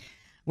city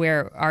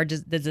where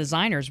the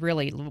designers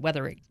really,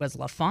 whether it was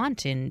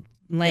LaFont in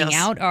laying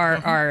out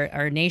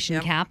our nation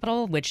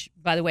capital, which,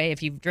 by the way,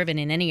 if you've driven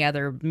in any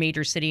other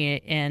major city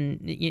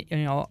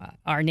in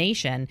our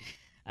nation,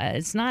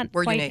 it's not.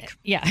 We're quite, unique.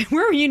 Yeah,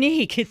 we're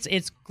unique.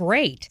 It's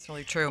great. It's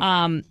really true.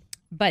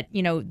 But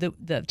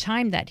the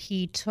time that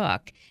he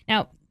took.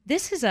 Now,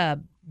 this is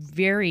a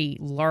very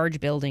large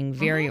building,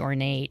 very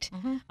ornate.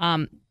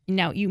 Mm-hmm.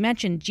 Now, you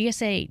mentioned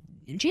GSA.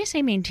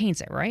 GSA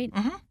maintains it, right?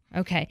 Mm-hmm.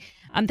 Okay.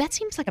 That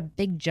seems like a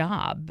big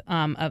job.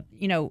 How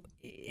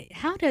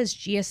does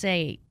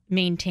GSA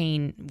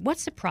maintain?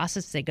 What's the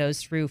process that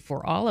goes through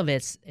for all of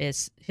its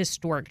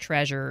historic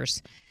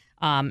treasures?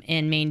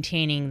 And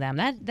maintaining them,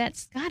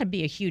 that's got to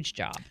be a huge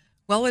job.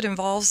 Well, it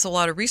involves a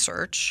lot of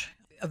research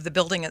of the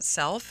building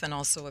itself and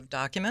also of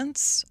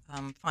documents,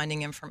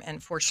 finding information.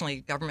 And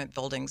fortunately, government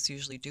buildings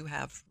usually do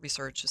have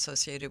research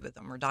associated with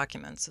them or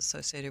documents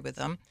associated with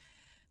them.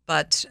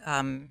 But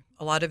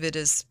a lot of it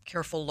is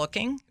careful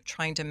looking,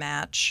 trying to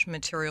match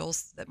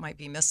materials that might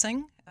be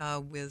missing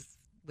with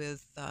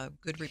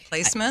good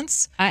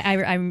replacements.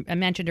 I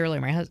mentioned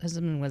earlier, my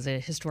husband was a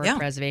historic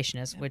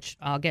preservationist, which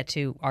I'll get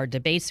to our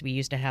debates we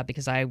used to have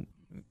because I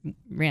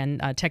ran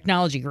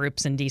technology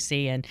groups in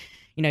D.C. and,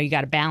 you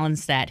got to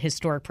balance that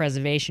historic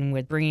preservation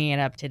with bringing it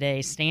up to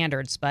today's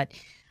standards. But,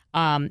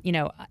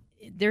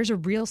 there's a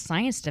real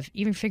science to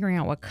even figuring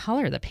out what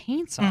color the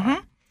paints are.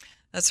 Mm-hmm.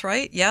 That's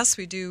right. Yes,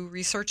 we do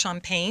research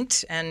on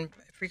paint, and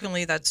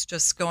frequently that's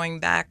just going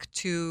back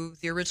to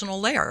the original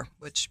layer,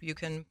 which you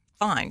can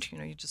find.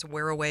 You just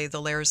wear away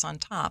the layers on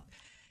top,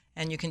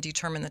 and you can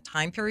determine the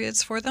time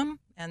periods for them,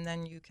 and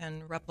then you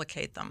can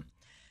replicate them.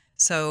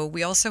 So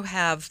we also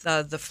have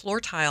the floor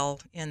tile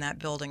in that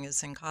building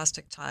is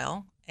encaustic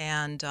tile,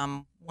 and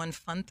one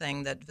fun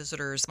thing that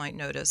visitors might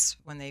notice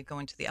when they go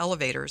into the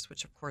elevators,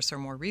 which of course are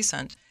more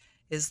recent,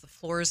 is the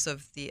floors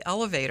of the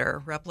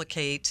elevator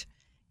replicate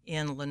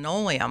in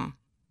linoleum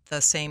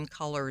the same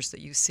colors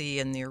that you see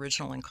in the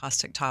original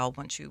encaustic tile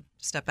once you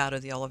step out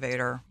of the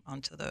elevator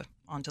onto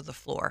the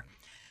floor.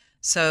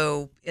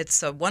 So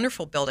it's a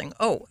wonderful building.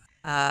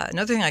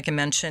 Another thing I can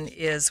mention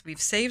is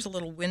we've saved a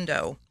little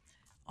window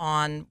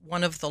on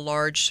one of the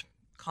large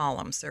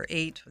columns. There are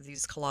 8 of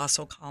these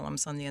colossal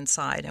columns on the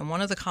inside, and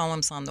one of the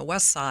columns on the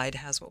west side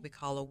has what we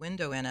call a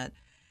window in it,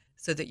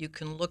 so that you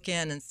can look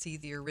in and see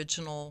the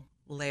original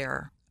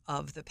layer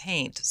of the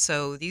paint.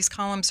 So these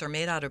columns are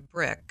made out of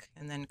brick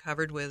and then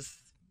covered with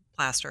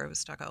plaster, with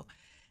stucco,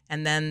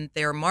 and then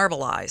they're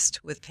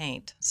marbleized with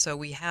paint. So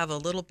we have a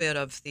little bit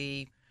of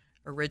the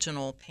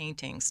original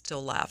painting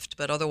still left,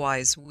 but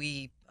otherwise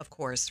we, of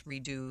course,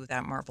 redo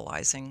that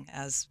marbleizing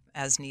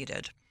as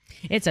needed.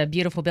 It's a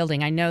beautiful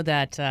building. I know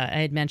that I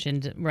had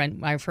mentioned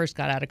when I first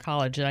got out of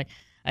college, I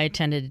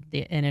attended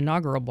an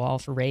inaugural ball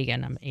for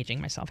Reagan. I'm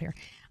aging myself here.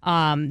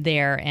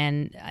 There,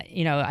 and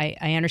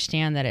I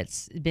understand that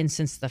it's been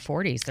since the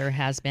 40s. There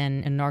has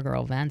been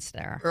inaugural events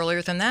there.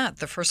 Earlier than that,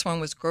 the first one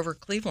was Grover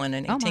Cleveland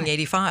in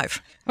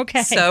 1885.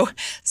 Okay.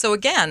 So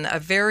again, a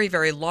very,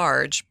 very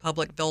large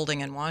public building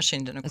in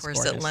Washington. Of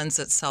course, gorgeous. It lends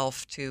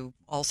itself to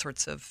all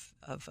sorts of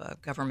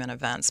government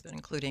events, but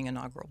including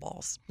inaugural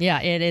balls.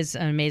 Yeah, it is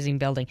an amazing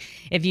building.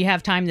 If you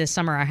have time this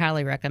summer, I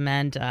highly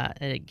recommend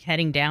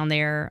heading down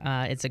there.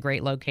 It's a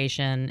great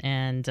location,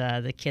 and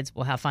the kids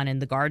will have fun in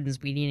the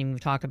gardens. We didn't even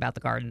talk about the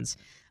gardens.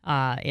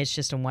 It's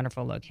just a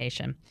wonderful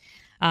location.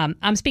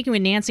 I'm speaking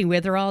with Nancy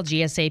Witherell,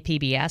 GSA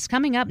PBS.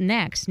 Coming up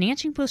next,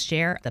 Nancy will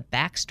share the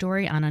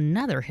backstory on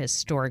another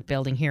historic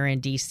building here in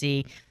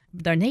D.C.,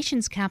 the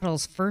nation's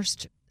capital's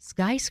first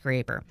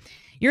skyscraper.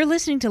 You're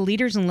listening to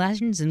Leaders and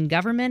Legends in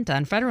Government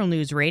on Federal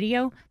News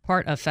Radio,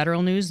 part of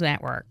Federal News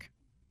Network.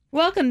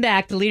 Welcome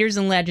back to Leaders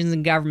and Legends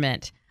in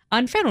Government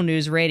on Federal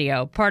News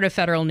Radio, part of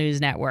Federal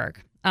News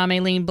Network. I'm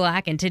Aileen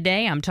Black, and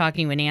today I'm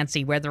talking with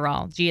Nancy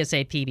Witherell,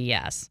 GSA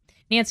PBS.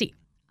 Nancy,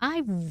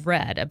 I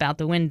read about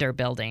the Winder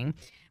Building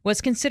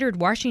was considered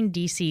Washington,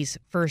 D.C.'s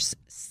first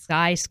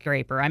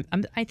skyscraper.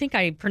 I think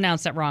I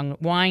pronounced that wrong,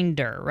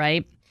 Winder,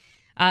 right?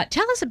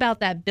 Tell us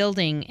about that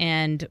building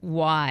and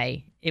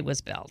why it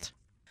was built.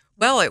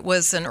 Well, it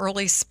was an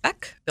early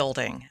spec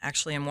building,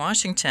 actually, in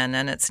Washington,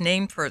 and it's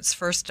named for its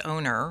first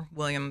owner,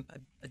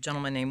 a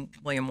gentleman named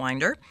William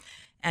Winder,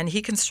 and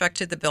he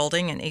constructed the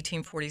building in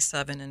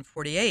 1847 and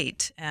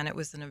 48, and it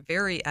was in a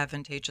very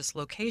advantageous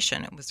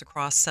location. It was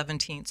across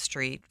 17th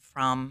Street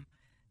from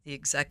the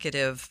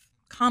executive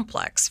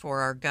complex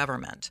for our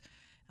government.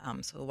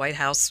 So the White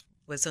House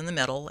was in the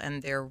middle,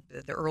 and the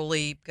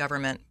early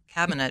government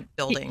cabinet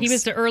buildings. He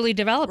was the early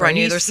developer. On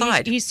either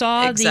side. He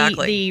saw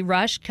exactly. the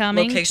rush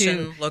coming.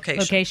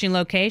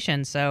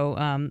 Location.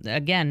 So,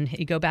 again,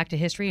 you go back to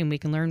history, and we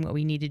can learn what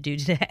we need to do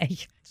today.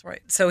 That's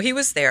right. So he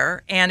was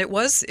there, and it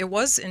was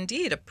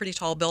indeed a pretty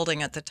tall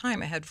building at the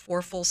time. It had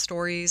 4 full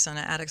stories and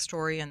an attic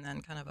story, and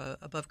then kind of a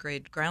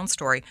above-grade ground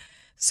story.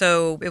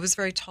 So it was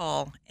very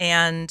tall,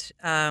 and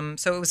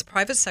so it was a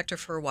private sector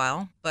for a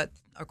while, but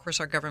of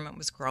course our government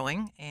was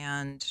growing,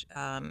 and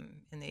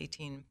in the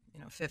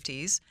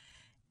 1850s,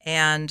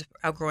 and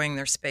outgrowing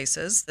their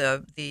spaces.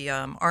 The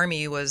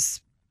Army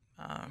was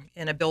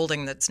in a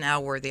building that's now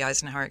where the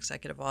Eisenhower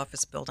Executive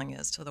Office building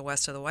is, to the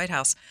west of the White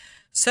House.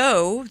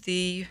 So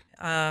the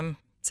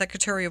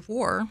Secretary of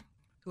War,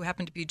 who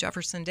happened to be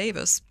Jefferson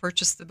Davis,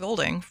 purchased the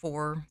building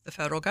for the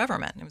federal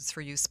government. It was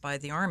for use by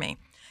the Army.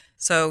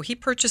 So he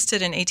purchased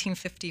it in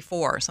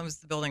 1854.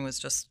 The building was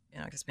just,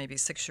 I guess maybe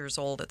 6 years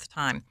old at the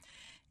time.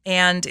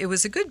 And it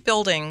was a good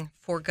building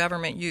for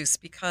government use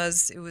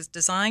because it was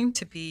designed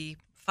to be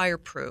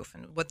fireproof,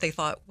 and what they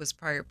thought was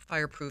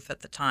fireproof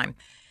at the time.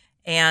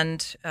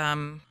 And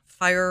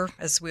fire,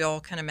 as we all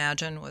can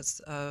imagine,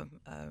 was a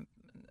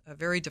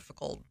very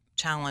difficult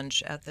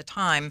challenge at the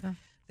time. Sure.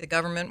 Our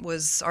government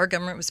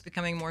was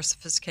becoming more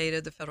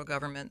sophisticated, the federal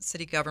government,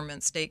 city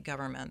government, state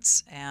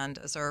governments. And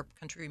as our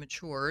country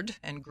matured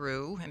and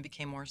grew and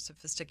became more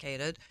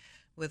sophisticated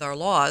with our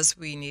laws,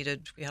 we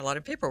had a lot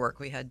of paperwork.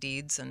 We had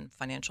deeds and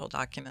financial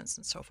documents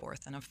and so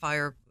forth. And a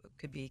fire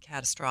could be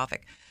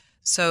catastrophic.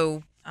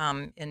 So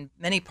in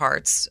many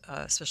parts,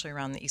 especially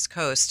around the East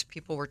Coast,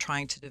 people were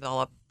trying to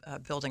develop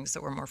buildings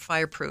that were more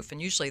fireproof. And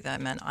usually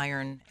that meant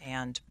iron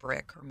and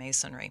brick or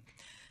masonry.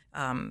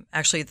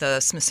 Actually,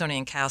 the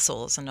Smithsonian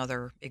Castle is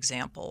another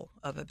example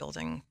of a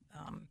building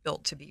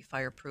built to be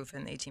fireproof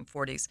in the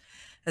 1840s.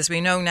 As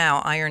we know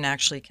now, iron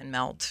actually can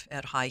melt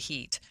at high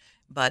heat,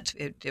 but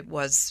it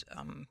was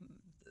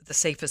the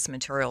safest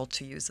material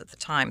to use at the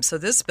time. So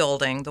this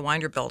building, the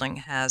Winder Building,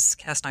 has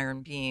cast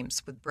iron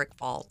beams with brick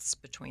vaults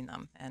between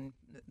them, and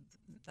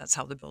that's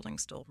how the building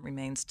still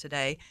remains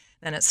today.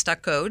 Then it's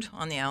stuccoed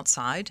on the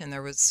outside, and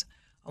there was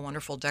a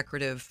wonderful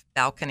decorative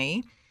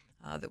balcony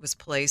that was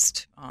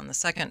placed on the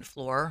second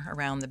floor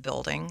around the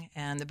building,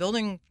 and the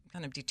building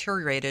kind of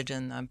deteriorated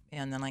in the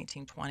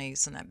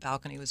 1920s, and that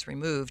balcony was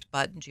removed,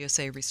 but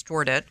GSA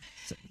restored it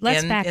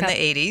in the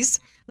 80s.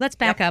 Let's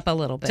back up a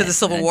little bit. To the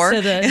Civil War?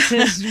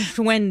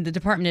 To when the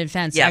Department of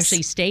Defense Yes.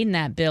 actually stayed in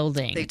that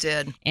building. They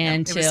did.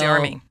 Until it was the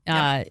Army.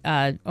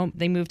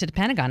 They moved to the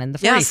Pentagon in the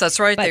 40s. Yes, that's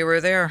right. They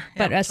were there.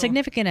 But a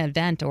significant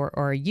event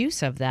or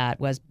use of that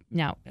was,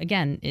 now,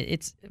 again,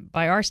 it's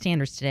by our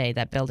standards today,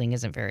 that building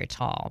isn't very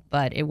tall,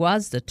 but it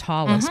was the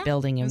tallest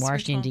building in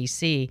Washington,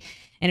 D.C.,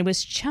 and it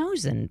was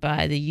chosen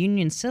by the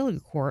Union Signal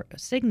Corps,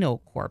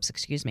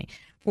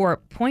 for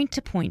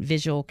point-to-point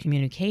visual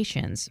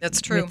communications.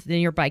 That's true. With the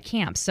nearby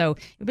camps. So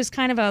it was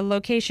kind of a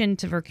location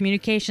for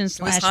communications /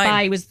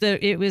 spy.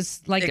 It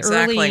was like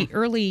the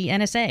early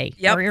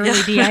NSA or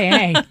early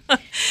DIA.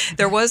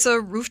 There was a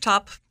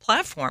rooftop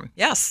platform,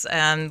 yes,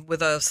 and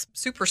with a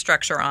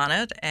superstructure on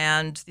it,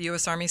 and the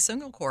U.S. Army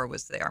Signal Corps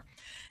was there.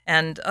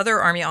 And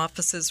other Army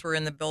offices were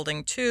in the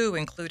building, too,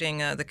 including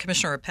the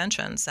Commissioner of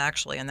Pensions,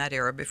 actually, in that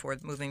era before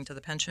moving to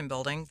the Pension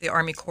Building. The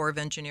Army Corps of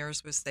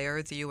Engineers was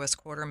there, the U.S.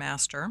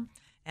 Quartermaster,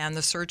 and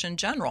the Surgeon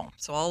General.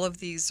 So all of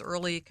these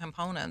early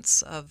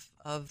components of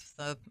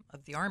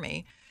the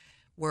Army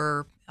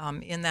were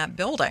in that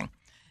building,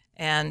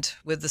 and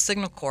with the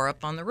Signal Corps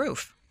up on the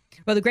roof.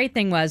 Well, the great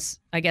thing was,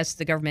 I guess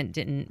the government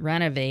didn't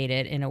renovate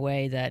it in a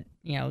way that,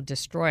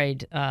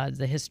 destroyed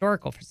the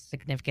historical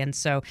significance.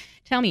 So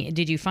tell me,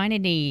 did you find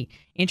any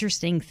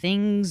interesting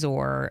things,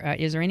 or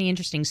is there any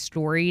interesting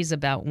stories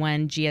about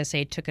when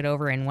GSA took it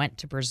over and went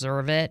to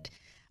preserve it,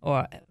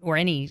 or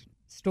any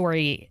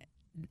story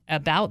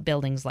about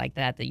buildings like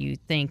that you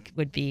think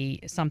would be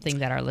something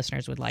that our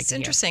listeners would like to hear?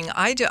 It's interesting.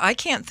 I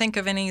can't think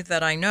of any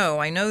that I know.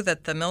 I know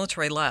that the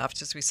military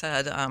left, as we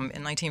said, in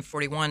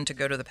 1941 to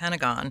go to the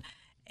Pentagon.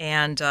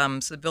 And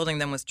so the building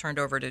then was turned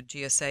over to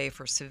GSA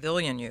for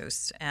civilian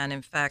use. And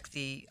in fact,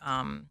 the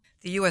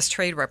U.S.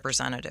 Trade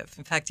Representative,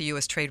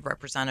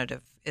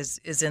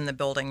 is in the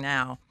building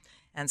now.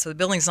 And so the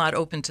building's not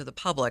open to the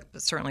public,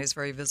 but certainly is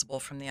very visible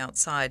from the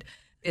outside.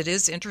 It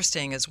is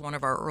interesting as one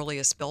of our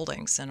earliest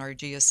buildings in our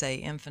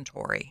GSA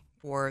inventory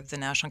for the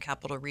National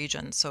Capital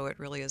Region. So it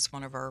really is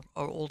one of our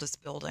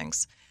oldest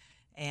buildings.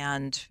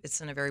 And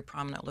it's in a very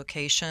prominent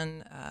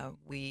location.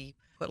 We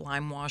put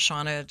lime wash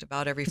on it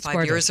about every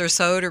 5 years or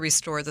so to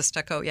restore the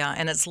stucco. Yeah,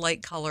 and its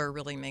light color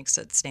really makes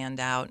it stand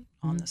out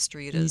on the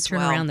street as well.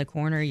 You turn around the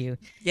corner,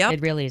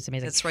 it really is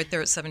amazing. It's right there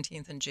at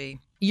 17th and G.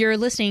 You're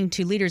listening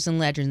to Leaders and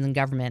Legends in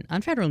Government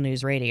on Federal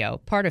News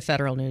Radio, part of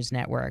Federal News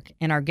Network.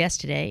 And our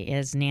guest today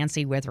is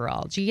Nancy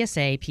Witherell,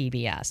 GSA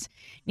PBS.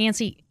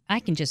 Nancy,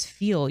 I can just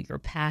feel your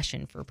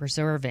passion for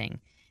preserving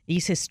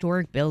these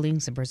historic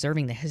buildings and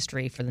preserving the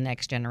history for the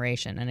next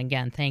generation. And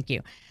again, thank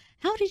you.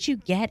 How did you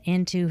get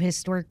into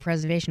historic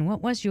preservation?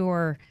 What was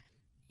your,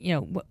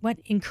 what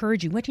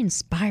encouraged you? What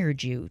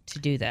inspired you to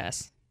do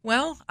this?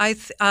 Well, I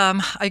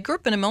grew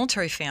up in a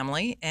military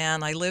family,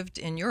 and I lived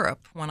in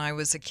Europe when I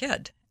was a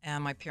kid.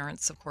 And my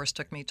parents, of course,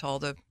 took me to all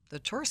the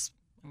tourists.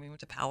 We went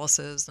to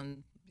palaces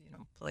and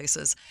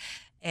places.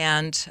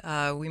 And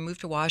we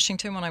moved to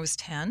Washington when I was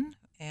 10.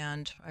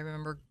 And I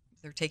remember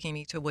they're taking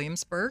me to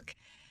Williamsburg.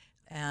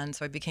 And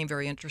so I became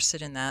very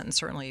interested in that. And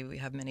certainly we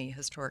have many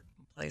historic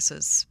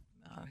places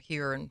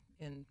here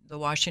in the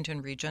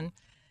Washington region.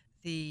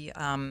 The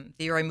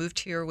year I moved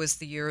here was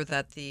the year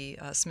that the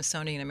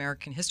Smithsonian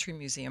American History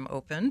Museum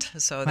opened,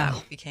 so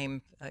that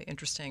became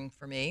interesting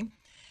for me.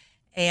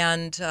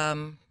 And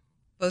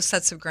both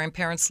sets of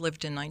grandparents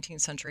lived in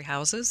 19th century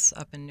houses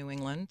up in New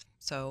England,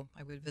 so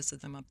I would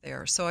visit them up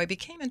there. So I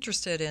became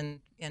interested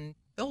in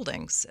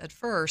buildings at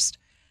first,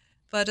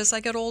 but as I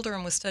got older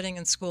and was studying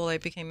in school, I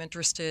became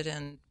interested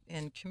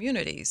in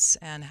communities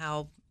and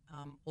how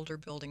older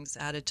buildings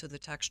added to the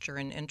texture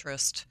and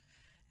interest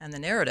and the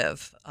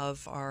narrative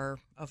of our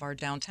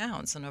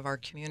downtowns and of our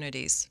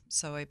communities.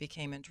 So I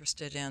became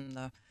interested in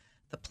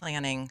the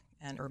planning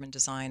and urban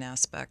design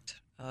aspect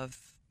of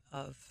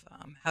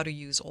how to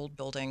use old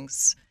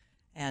buildings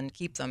and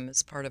keep them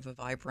as part of a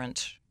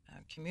vibrant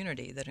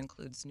community that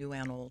includes new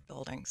and old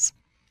buildings.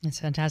 That's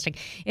fantastic.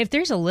 If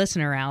there's a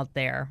listener out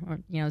there,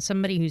 or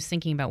somebody who's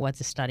thinking about what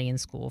to study in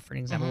school, for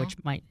example,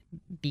 which might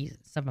be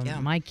some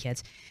of my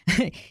kids,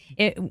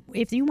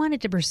 if you wanted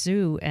to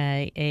pursue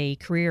a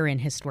career in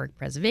historic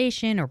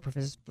preservation or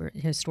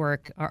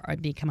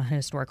become a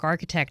historic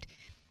architect,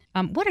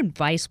 what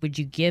advice would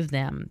you give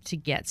them to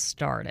get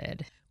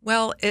started?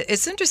 Well,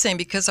 it's interesting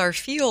because our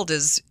field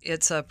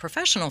it's a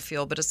professional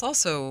field, but it's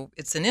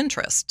an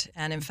interest.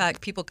 And in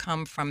fact, people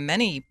come from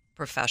many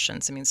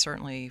professions. I mean,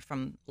 certainly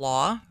from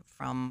law,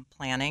 from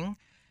planning,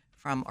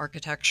 from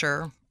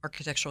architecture,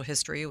 architectural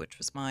history, which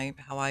was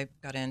how I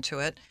got into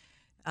it.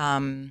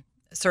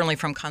 Certainly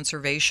from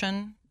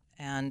conservation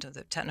and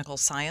the technical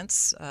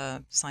science,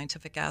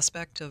 scientific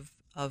aspect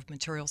of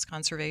materials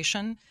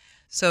conservation.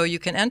 So you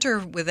can enter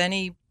with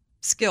any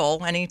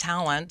skill, any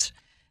talent.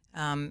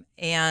 And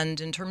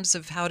in terms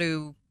of how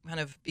to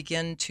kind of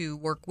begin to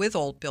work with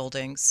old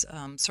buildings,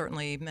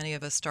 certainly many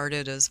of us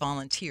started as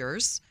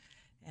volunteers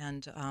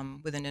and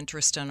with an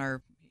interest in our,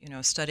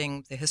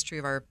 studying the history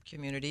of our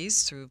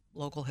communities through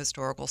local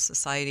historical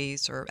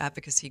societies or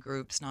advocacy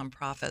groups,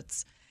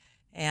 nonprofits.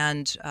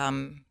 And,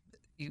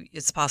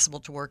 it's possible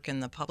to work in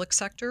the public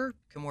sector,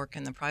 you can work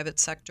in the private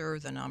sector,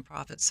 the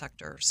nonprofit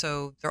sector.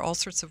 So there are all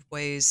sorts of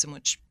ways in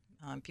which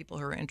people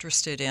who are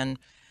interested in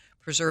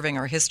preserving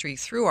our history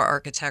through our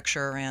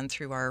architecture and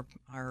through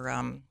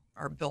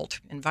our built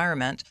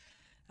environment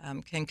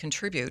can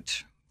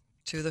contribute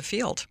to the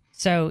field.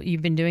 So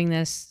you've been doing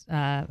this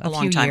a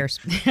long few time. years.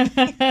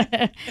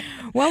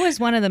 What was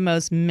one of the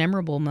most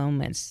memorable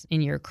moments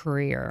in your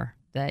career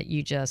that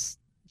you just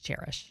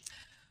cherish?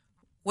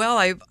 Well,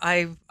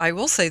 I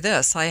will say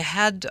this. I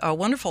had a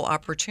wonderful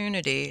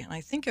opportunity, and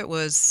I think it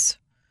was,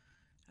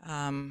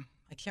 I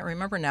can't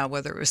remember now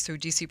whether it was through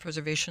DC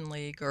Preservation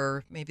League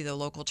or maybe the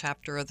local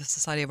chapter of the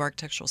Society of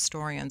Architectural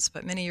Historians,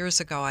 but many years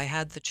ago I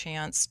had the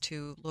chance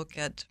to look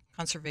at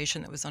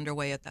conservation that was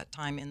underway at that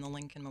time in the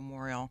Lincoln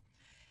Memorial.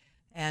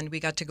 And we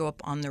got to go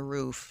up on the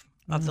roof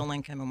of the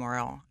Lincoln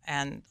Memorial.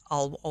 And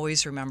I'll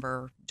always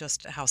remember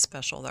just how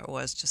special that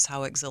was, just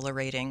how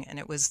exhilarating. And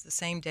it was the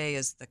same day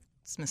as the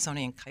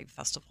Smithsonian Kite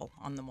Festival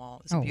on the mall.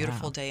 It was a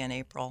beautiful day in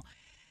April.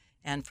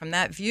 And from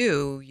that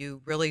view,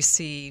 you really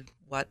see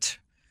what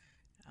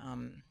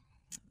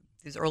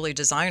these early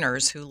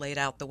designers who laid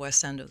out the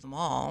west end of the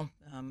mall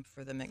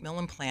for the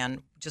Macmillan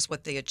Plan, just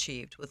what they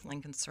achieved with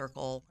Lincoln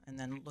Circle and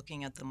then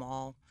looking at the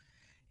mall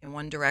in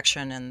one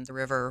direction and the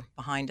river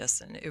behind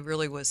us. And it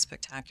really was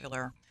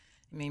spectacular.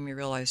 It made me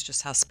realize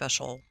just how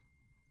special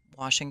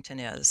Washington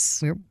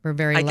is. We're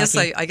very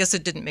lucky. I guess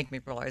it didn't make me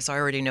realize. I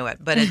already knew it,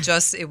 but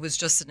it was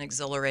just an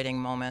exhilarating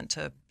moment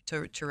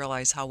to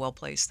realize how well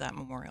placed that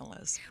memorial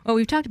is. Well,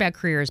 we've talked about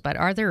careers, but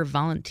are there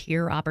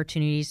volunteer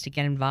opportunities to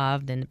get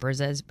involved in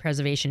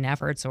preservation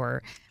efforts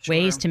or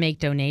ways to make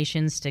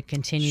donations to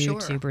continue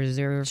to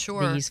preserve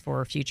these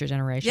for future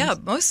generations? Yeah,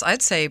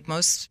 I'd say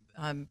most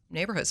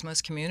neighborhoods,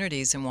 most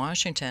communities in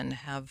Washington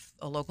have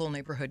a local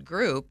neighborhood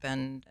group,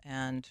 and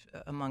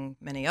among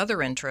many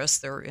other interests,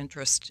 they're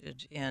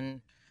interested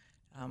in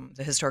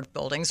the historic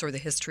buildings or the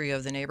history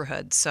of the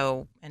neighborhood.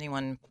 So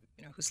anyone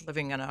who's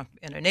living in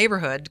a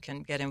neighborhood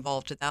can get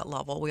involved at that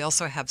level. We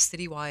also have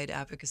citywide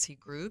advocacy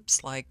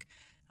groups like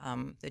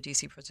the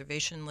DC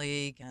Preservation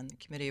League and the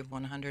Committee of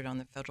 100 on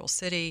the Federal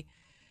City.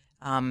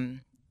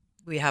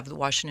 We have the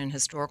Washington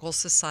Historical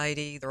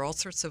Society. There are all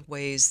sorts of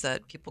ways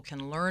that people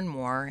can learn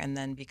more and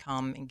then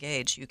become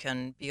engaged. You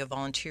can be a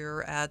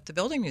volunteer at the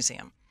Building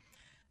Museum.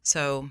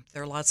 So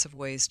there are lots of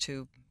ways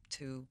to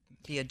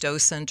be a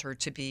docent or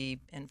to be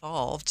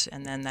involved,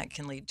 and then that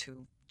can lead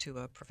to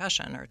a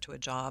profession or to a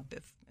job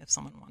if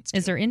someone wants to.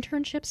 Is there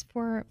internships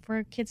for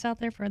kids out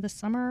there for the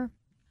summer?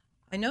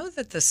 I know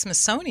that the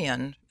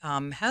Smithsonian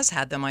has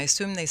had them. I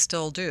assume they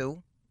still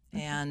do.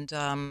 And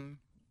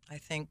I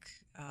think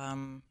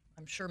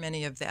I'm sure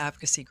many of the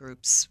advocacy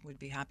groups would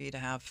be happy to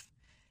have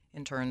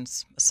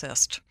interns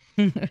assist.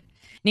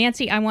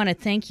 Nancy, I want to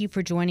thank you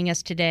for joining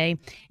us today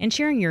and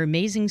sharing your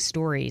amazing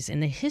stories in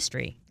the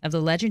history of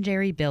the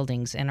legendary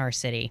buildings in our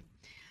city.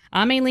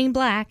 I'm Aileen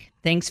Black.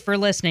 Thanks for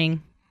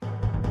listening.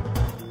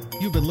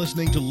 You've been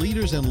listening to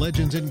Leaders and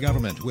Legends in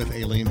Government with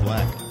Aileen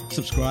Black.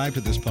 Subscribe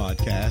to this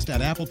podcast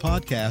at Apple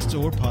Podcasts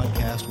or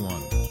Podcast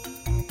One.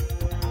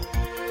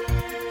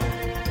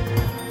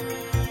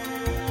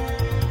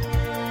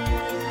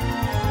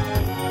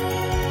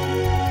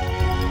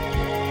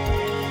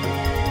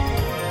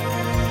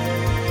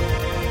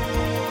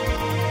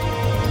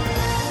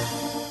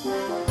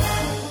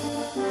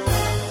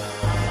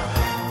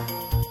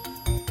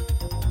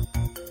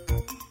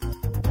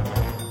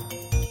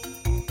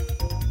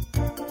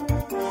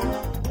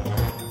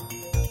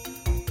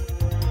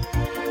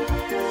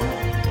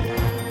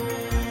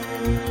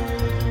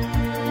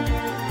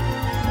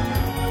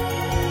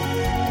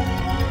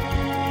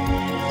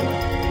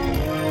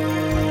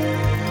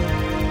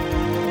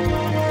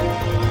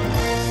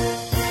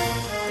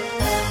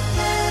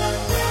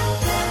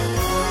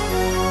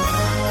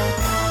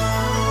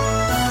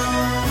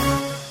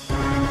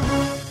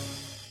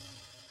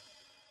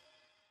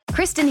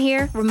 Kristen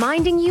here,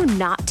 reminding you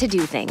not to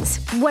do things.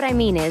 What I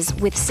mean is,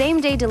 with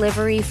same-day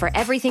delivery for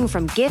everything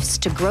from gifts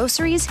to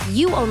groceries,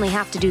 you only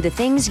have to do the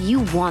things you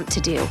want to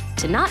do.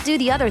 To not do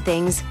the other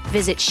things,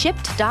 visit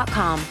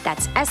Shipt.com.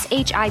 That's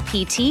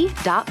SHIPT.com.